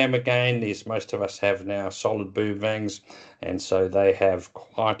 Boom vam again, is most of us have now solid boom vangs, and so they have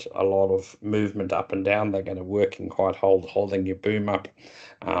quite a lot of movement up and down. They're going to work in quite holding your boom up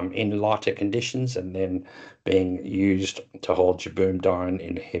in lighter conditions, and then being used to hold your boom down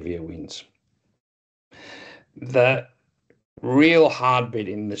in heavier winds. The real hard bit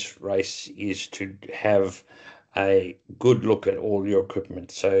in this race is to have a good look at all your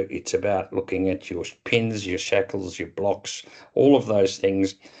equipment. So it's about looking at your pins, your shackles, your blocks, all of those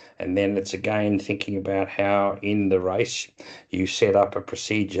things. And then it's again thinking about how in the race you set up a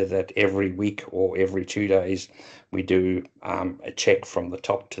procedure that every week or every 2 days we do a check from the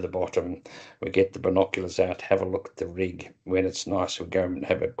top to the bottom. We get the binoculars out, have a look at the rig. When it's nice, we go and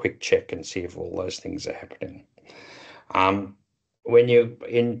have a quick check and see if all those things are happening. when you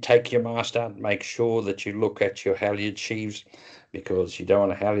take your mast out, make sure that you look at your halyard sheaves, because you don't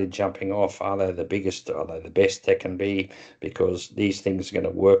want a halyard jumping off. Are they the biggest? Are they the best they can be? Because these things are going to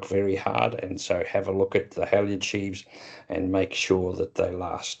work very hard, and so have a look at the halyard sheaves and make sure that they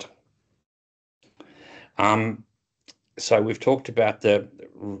last. So we've talked about the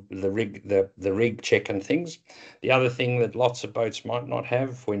rig check and things. The other thing that lots of boats might not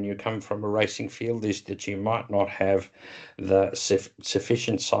have when you come from a racing field is that you might not have the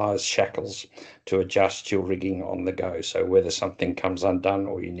sufficient size shackles to adjust your rigging on the go. So whether something comes undone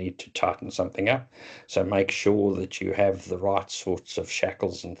or you need to tighten something up, so make sure that you have the right sorts of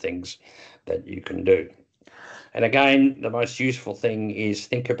shackles and things that you can do. And again, the most useful thing is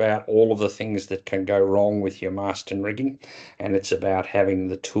think about all of the things that can go wrong with your mast and rigging, and it's about having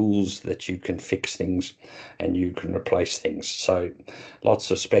the tools that you can fix things and you can replace things. So lots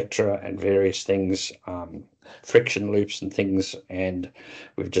of spectra and various things, friction loops and things, and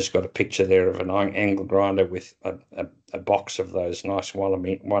we've just got a picture there of an angle grinder with a box of those nice 1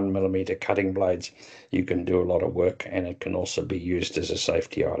 millimeter cutting blades. You can do a lot of work, and it can also be used as a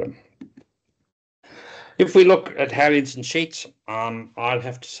safety item. If we look at halyards and sheets, I'd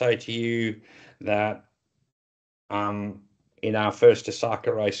have to say to you that in our first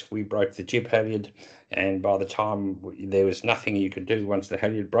Osaka race, we broke the jib halyard, and by the time there was nothing you could do once the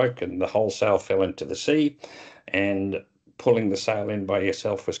halyard broke and the whole sail fell into the sea, and pulling the sail in by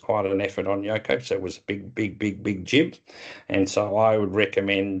yourself was quite an effort on Yoko. So it was a big jib. And so I would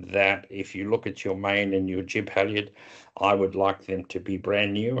recommend that if you look at your main and your jib halyard, I would like them to be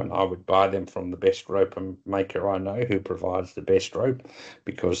brand new, and I would buy them from the best rope maker I know who provides the best rope,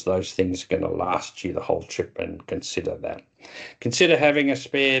 because those things are going to last you the whole trip, and consider that. Consider having a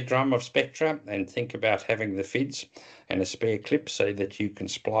spare drum of spectra, and think about having the fids and a spare clip so that you can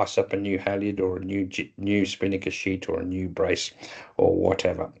splice up a new halyard or a new spinnaker sheet or a new brace or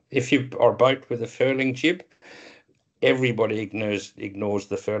whatever. If you are a boat with a furling jib, everybody ignores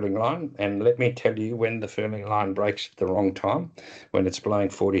the furling line, and let me tell you, when the furling line breaks at the wrong time, when it's blowing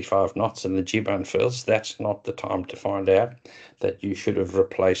 45 knots and the jib unfurls, that's not the time to find out that you should have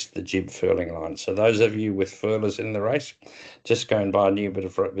replaced the jib furling line. So those of you with furlers in the race, just go and buy a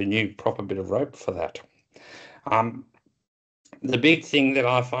new proper bit of rope for that. The big thing that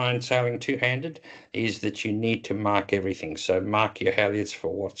I find sailing two-handed is that you need to mark everything. So mark your halyards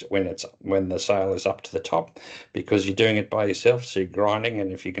for when the sail is up to the top, because you're doing it by yourself, so you're grinding,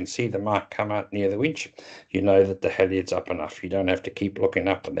 and if you can see the mark come out near the winch, you know that the halyard's up enough. You don't have to keep looking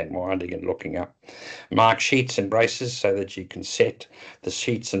up and then winding and looking up. Mark sheets and braces so that you can set the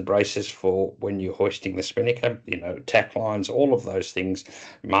sheets and braces for when you're hoisting the spinnaker, tack lines, all of those things.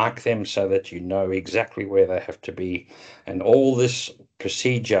 Mark them so that you know exactly where they have to be, and all this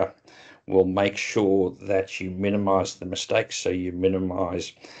procedure will make sure that you minimize the mistakes, so you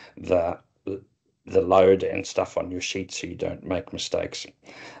minimize the load and stuff on your sheet, so you don't make mistakes.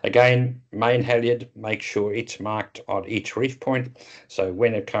 Again, main halyard, make sure it's marked on each reef point, so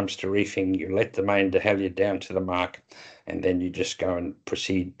when it comes to reefing, you let the main halyard down to the mark, and then you just go and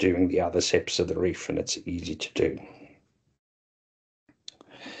proceed doing the other steps of the reef, and it's easy to do.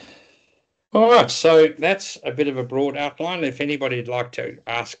 All right, so that's a bit of a broad outline. If anybody would like to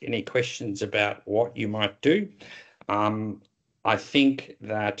ask any questions about what you might do, I think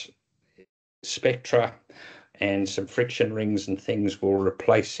that spectra and some friction rings and things will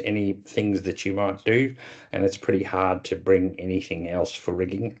replace any things that you might do, and it's pretty hard to bring anything else for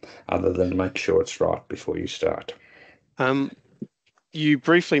rigging other than make sure it's right before you start. You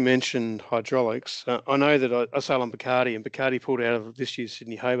briefly mentioned hydraulics. I know that I sail on Bacardi, and Bacardi pulled out of this year's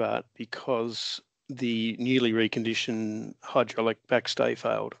Sydney Hobart because the newly reconditioned hydraulic backstay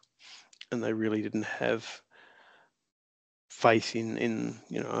failed, and they really didn't have faith in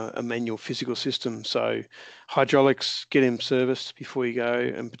a manual physical system. So hydraulics, get them serviced before you go,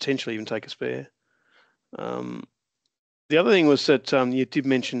 and potentially even take a spare. The other thing was that you did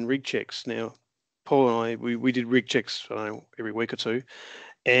mention rig checks. Now, Paul and I, we did rig checks, I don't know, every week or two,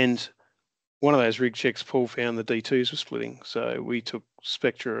 and one of those rig checks, Paul found the D2s were splitting. So we took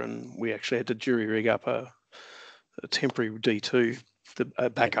Spectra and we actually had to jury rig up a temporary D2, a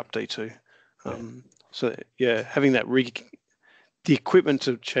backup D2. So yeah, having that rig, the equipment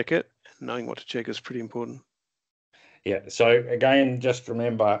to check it, knowing what to check is pretty important. Yeah, so again, just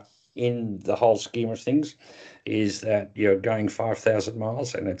remember, in the whole scheme of things, is that you're going 5,000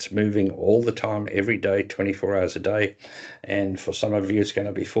 miles and it's moving all the time, every day, 24 hours a day. And for some of you, it's going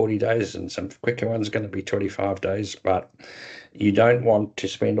to be 40 days, and some quicker ones going to be 25 days. But you don't want to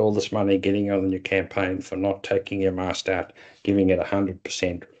spend all this money getting on your campaign for not taking your mast out, giving it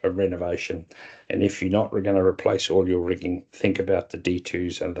 100% a renovation. And if you're not going to replace all your rigging, think about the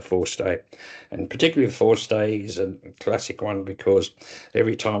D2s and the forestay. And particularly the forestay is a classic one, because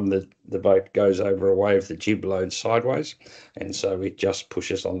every time the boat goes over a wave, the jib loads sideways, and so it just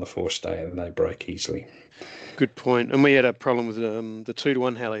pushes on the forestay and they break easily. Good point. And we had a problem with the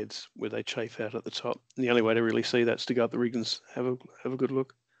 2-to-1 halyards where they chafe out at the top. And the only way to really see that's to go up the rig and have a good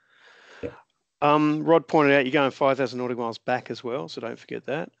look. Yeah. Rod pointed out you're going 5,000 nautical miles back as well, so don't forget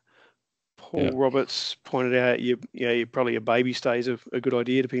that. Paul Roberts pointed out you probably a baby stay is a good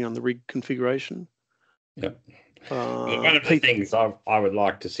idea depending on the rig configuration. Yeah. One of the things I would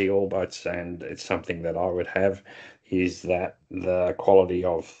like to see all boats, and it's something that I would have, is that the quality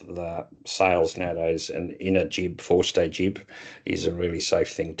of the sails nowadays, and inner jib, forestay jib, is a really safe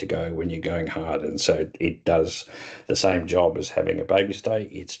thing to go when you're going hard. And so it does the same job as having a baby stay.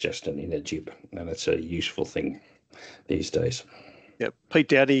 It's just an inner jib, and it's a useful thing these days. Yeah, Pete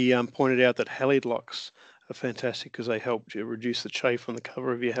Dowdy pointed out that halyard locks are fantastic because they help to reduce the chafe on the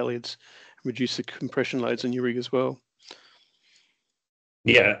cover of your halyards, reduce the compression loads on your rig as well.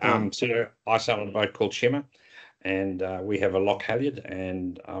 Yeah, so I sail on a boat called Shimmer, and we have a lock halyard,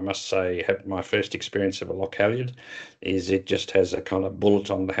 and I must say my first experience of a lock halyard is it just has a kind of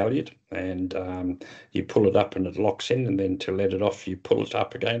bullet on the halyard, and you pull it up and it locks in, and then to let it off you pull it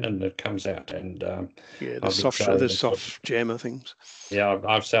up again and it comes out. And the soft jammer things. Yeah,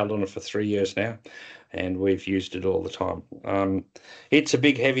 I've sailed on it for 3 years now, and we've used it all the time. It's a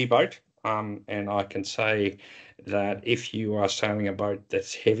big heavy boat, and I can say that if you are sailing a boat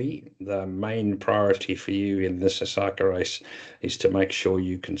that's heavy, the main priority for you in this Osaka race is to make sure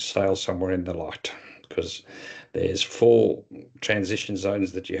you can sail somewhere in the light, because there's 4 transition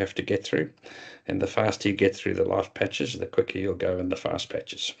zones that you have to get through, and the faster you get through the light patches, the quicker you'll go in the fast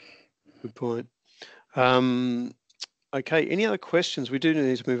patches. Good point. Okay, any other questions? We do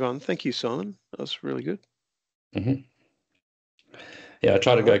need to move on. Thank you, Simon. That was really good. Mm-hmm. Yeah, I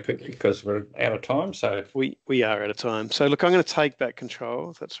try to go quickly because we're out of time. So we are out of time. So look, I'm going to take back control,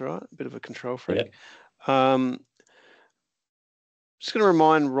 if that's all right. A bit of a control freak. Yeah. Just going to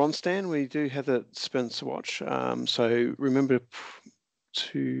remind Ronstan, we do have the Spencer watch. So remember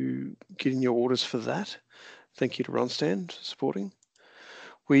to get in your orders for that. Thank you to Ronstan for supporting.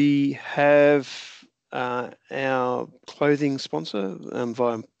 We have our clothing sponsor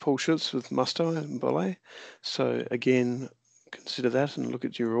via Paul Schutz with Musto and Ballet. So again, consider that and look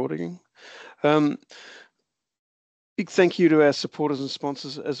at your ordering. Big thank you to our supporters and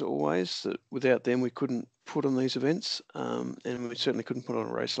sponsors as always. That without them we couldn't put on these events, and we certainly couldn't put on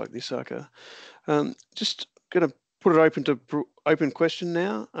a race like the Osaka. Just going to put it open to open question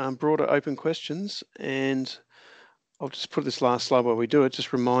now, broader open questions, and I'll just put this last slide while we do it.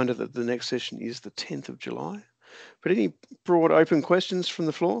 Just a reminder that the next session is the 10th of July. But any broad open questions from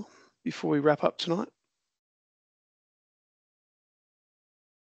the floor before we wrap up tonight?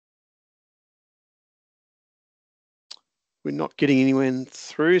 We're not getting anywhere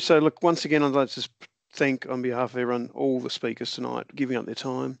through. So look, once again, I'd like to just thank on behalf of everyone, all the speakers tonight, giving up their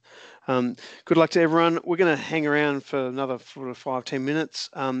time. Good luck to everyone. We're going to hang around for another 5-10 minutes.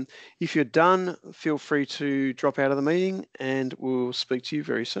 If you're done, feel free to drop out of the meeting and we'll speak to you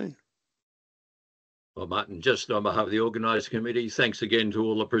very soon. Well, Martin, just on behalf of the organising committee, thanks again to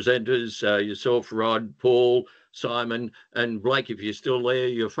all the presenters, yourself, Rod, Paul, Simon, and Blake, if you're still there.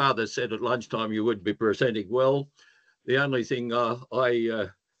 Your father said at lunchtime you would be presenting well. The only thing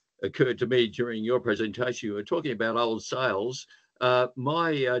occurred to me during your presentation, you were talking about old sails.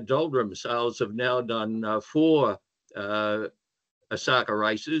 My doldrum sails have now done 4 Osaka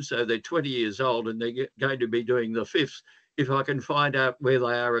races, so they're 20 years old and they're going to be doing the 5th. If I can find out where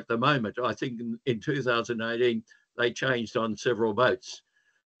they are at the moment. I think in 2018 they changed on several boats.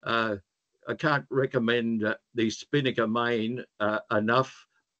 I can't recommend the spinnaker main enough.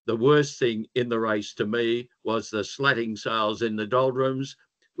 The worst thing in the race to me was the slatting sails in the doldrums.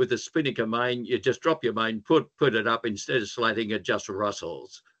 With the spinnaker main, you just drop your main, put it up, instead of slatting it just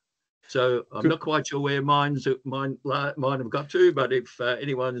rustles. So I'm not quite sure where mine have got to, but if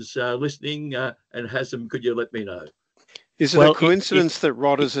anyone's listening and has them, could you let me know? Is it a coincidence that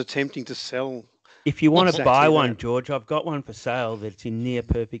Rod is attempting to sell? If you want to buy one, George, I've got one for sale that's in near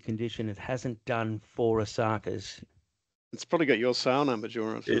perfect condition. It hasn't done 4 Osakas. It's probably got your sale number,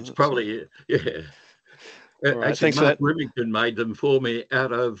 Joran. It's probably, yeah. Right, actually, Mark Remington made them for me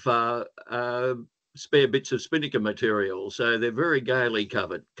out of spare bits of spinnaker material, so they're very gaily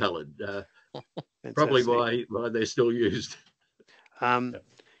coloured. Probably why they're still used.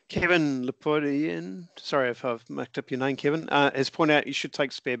 Kevin Lepodian, sorry if I've mucked up your name, Kevin, has pointed out you should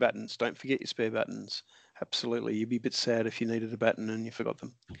take spare battens. Don't forget your spare battens. Absolutely. You'd be a bit sad if you needed a batten and you forgot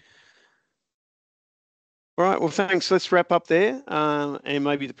them. All right, well, thanks. Let's wrap up there. And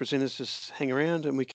maybe the presenters just hang around and we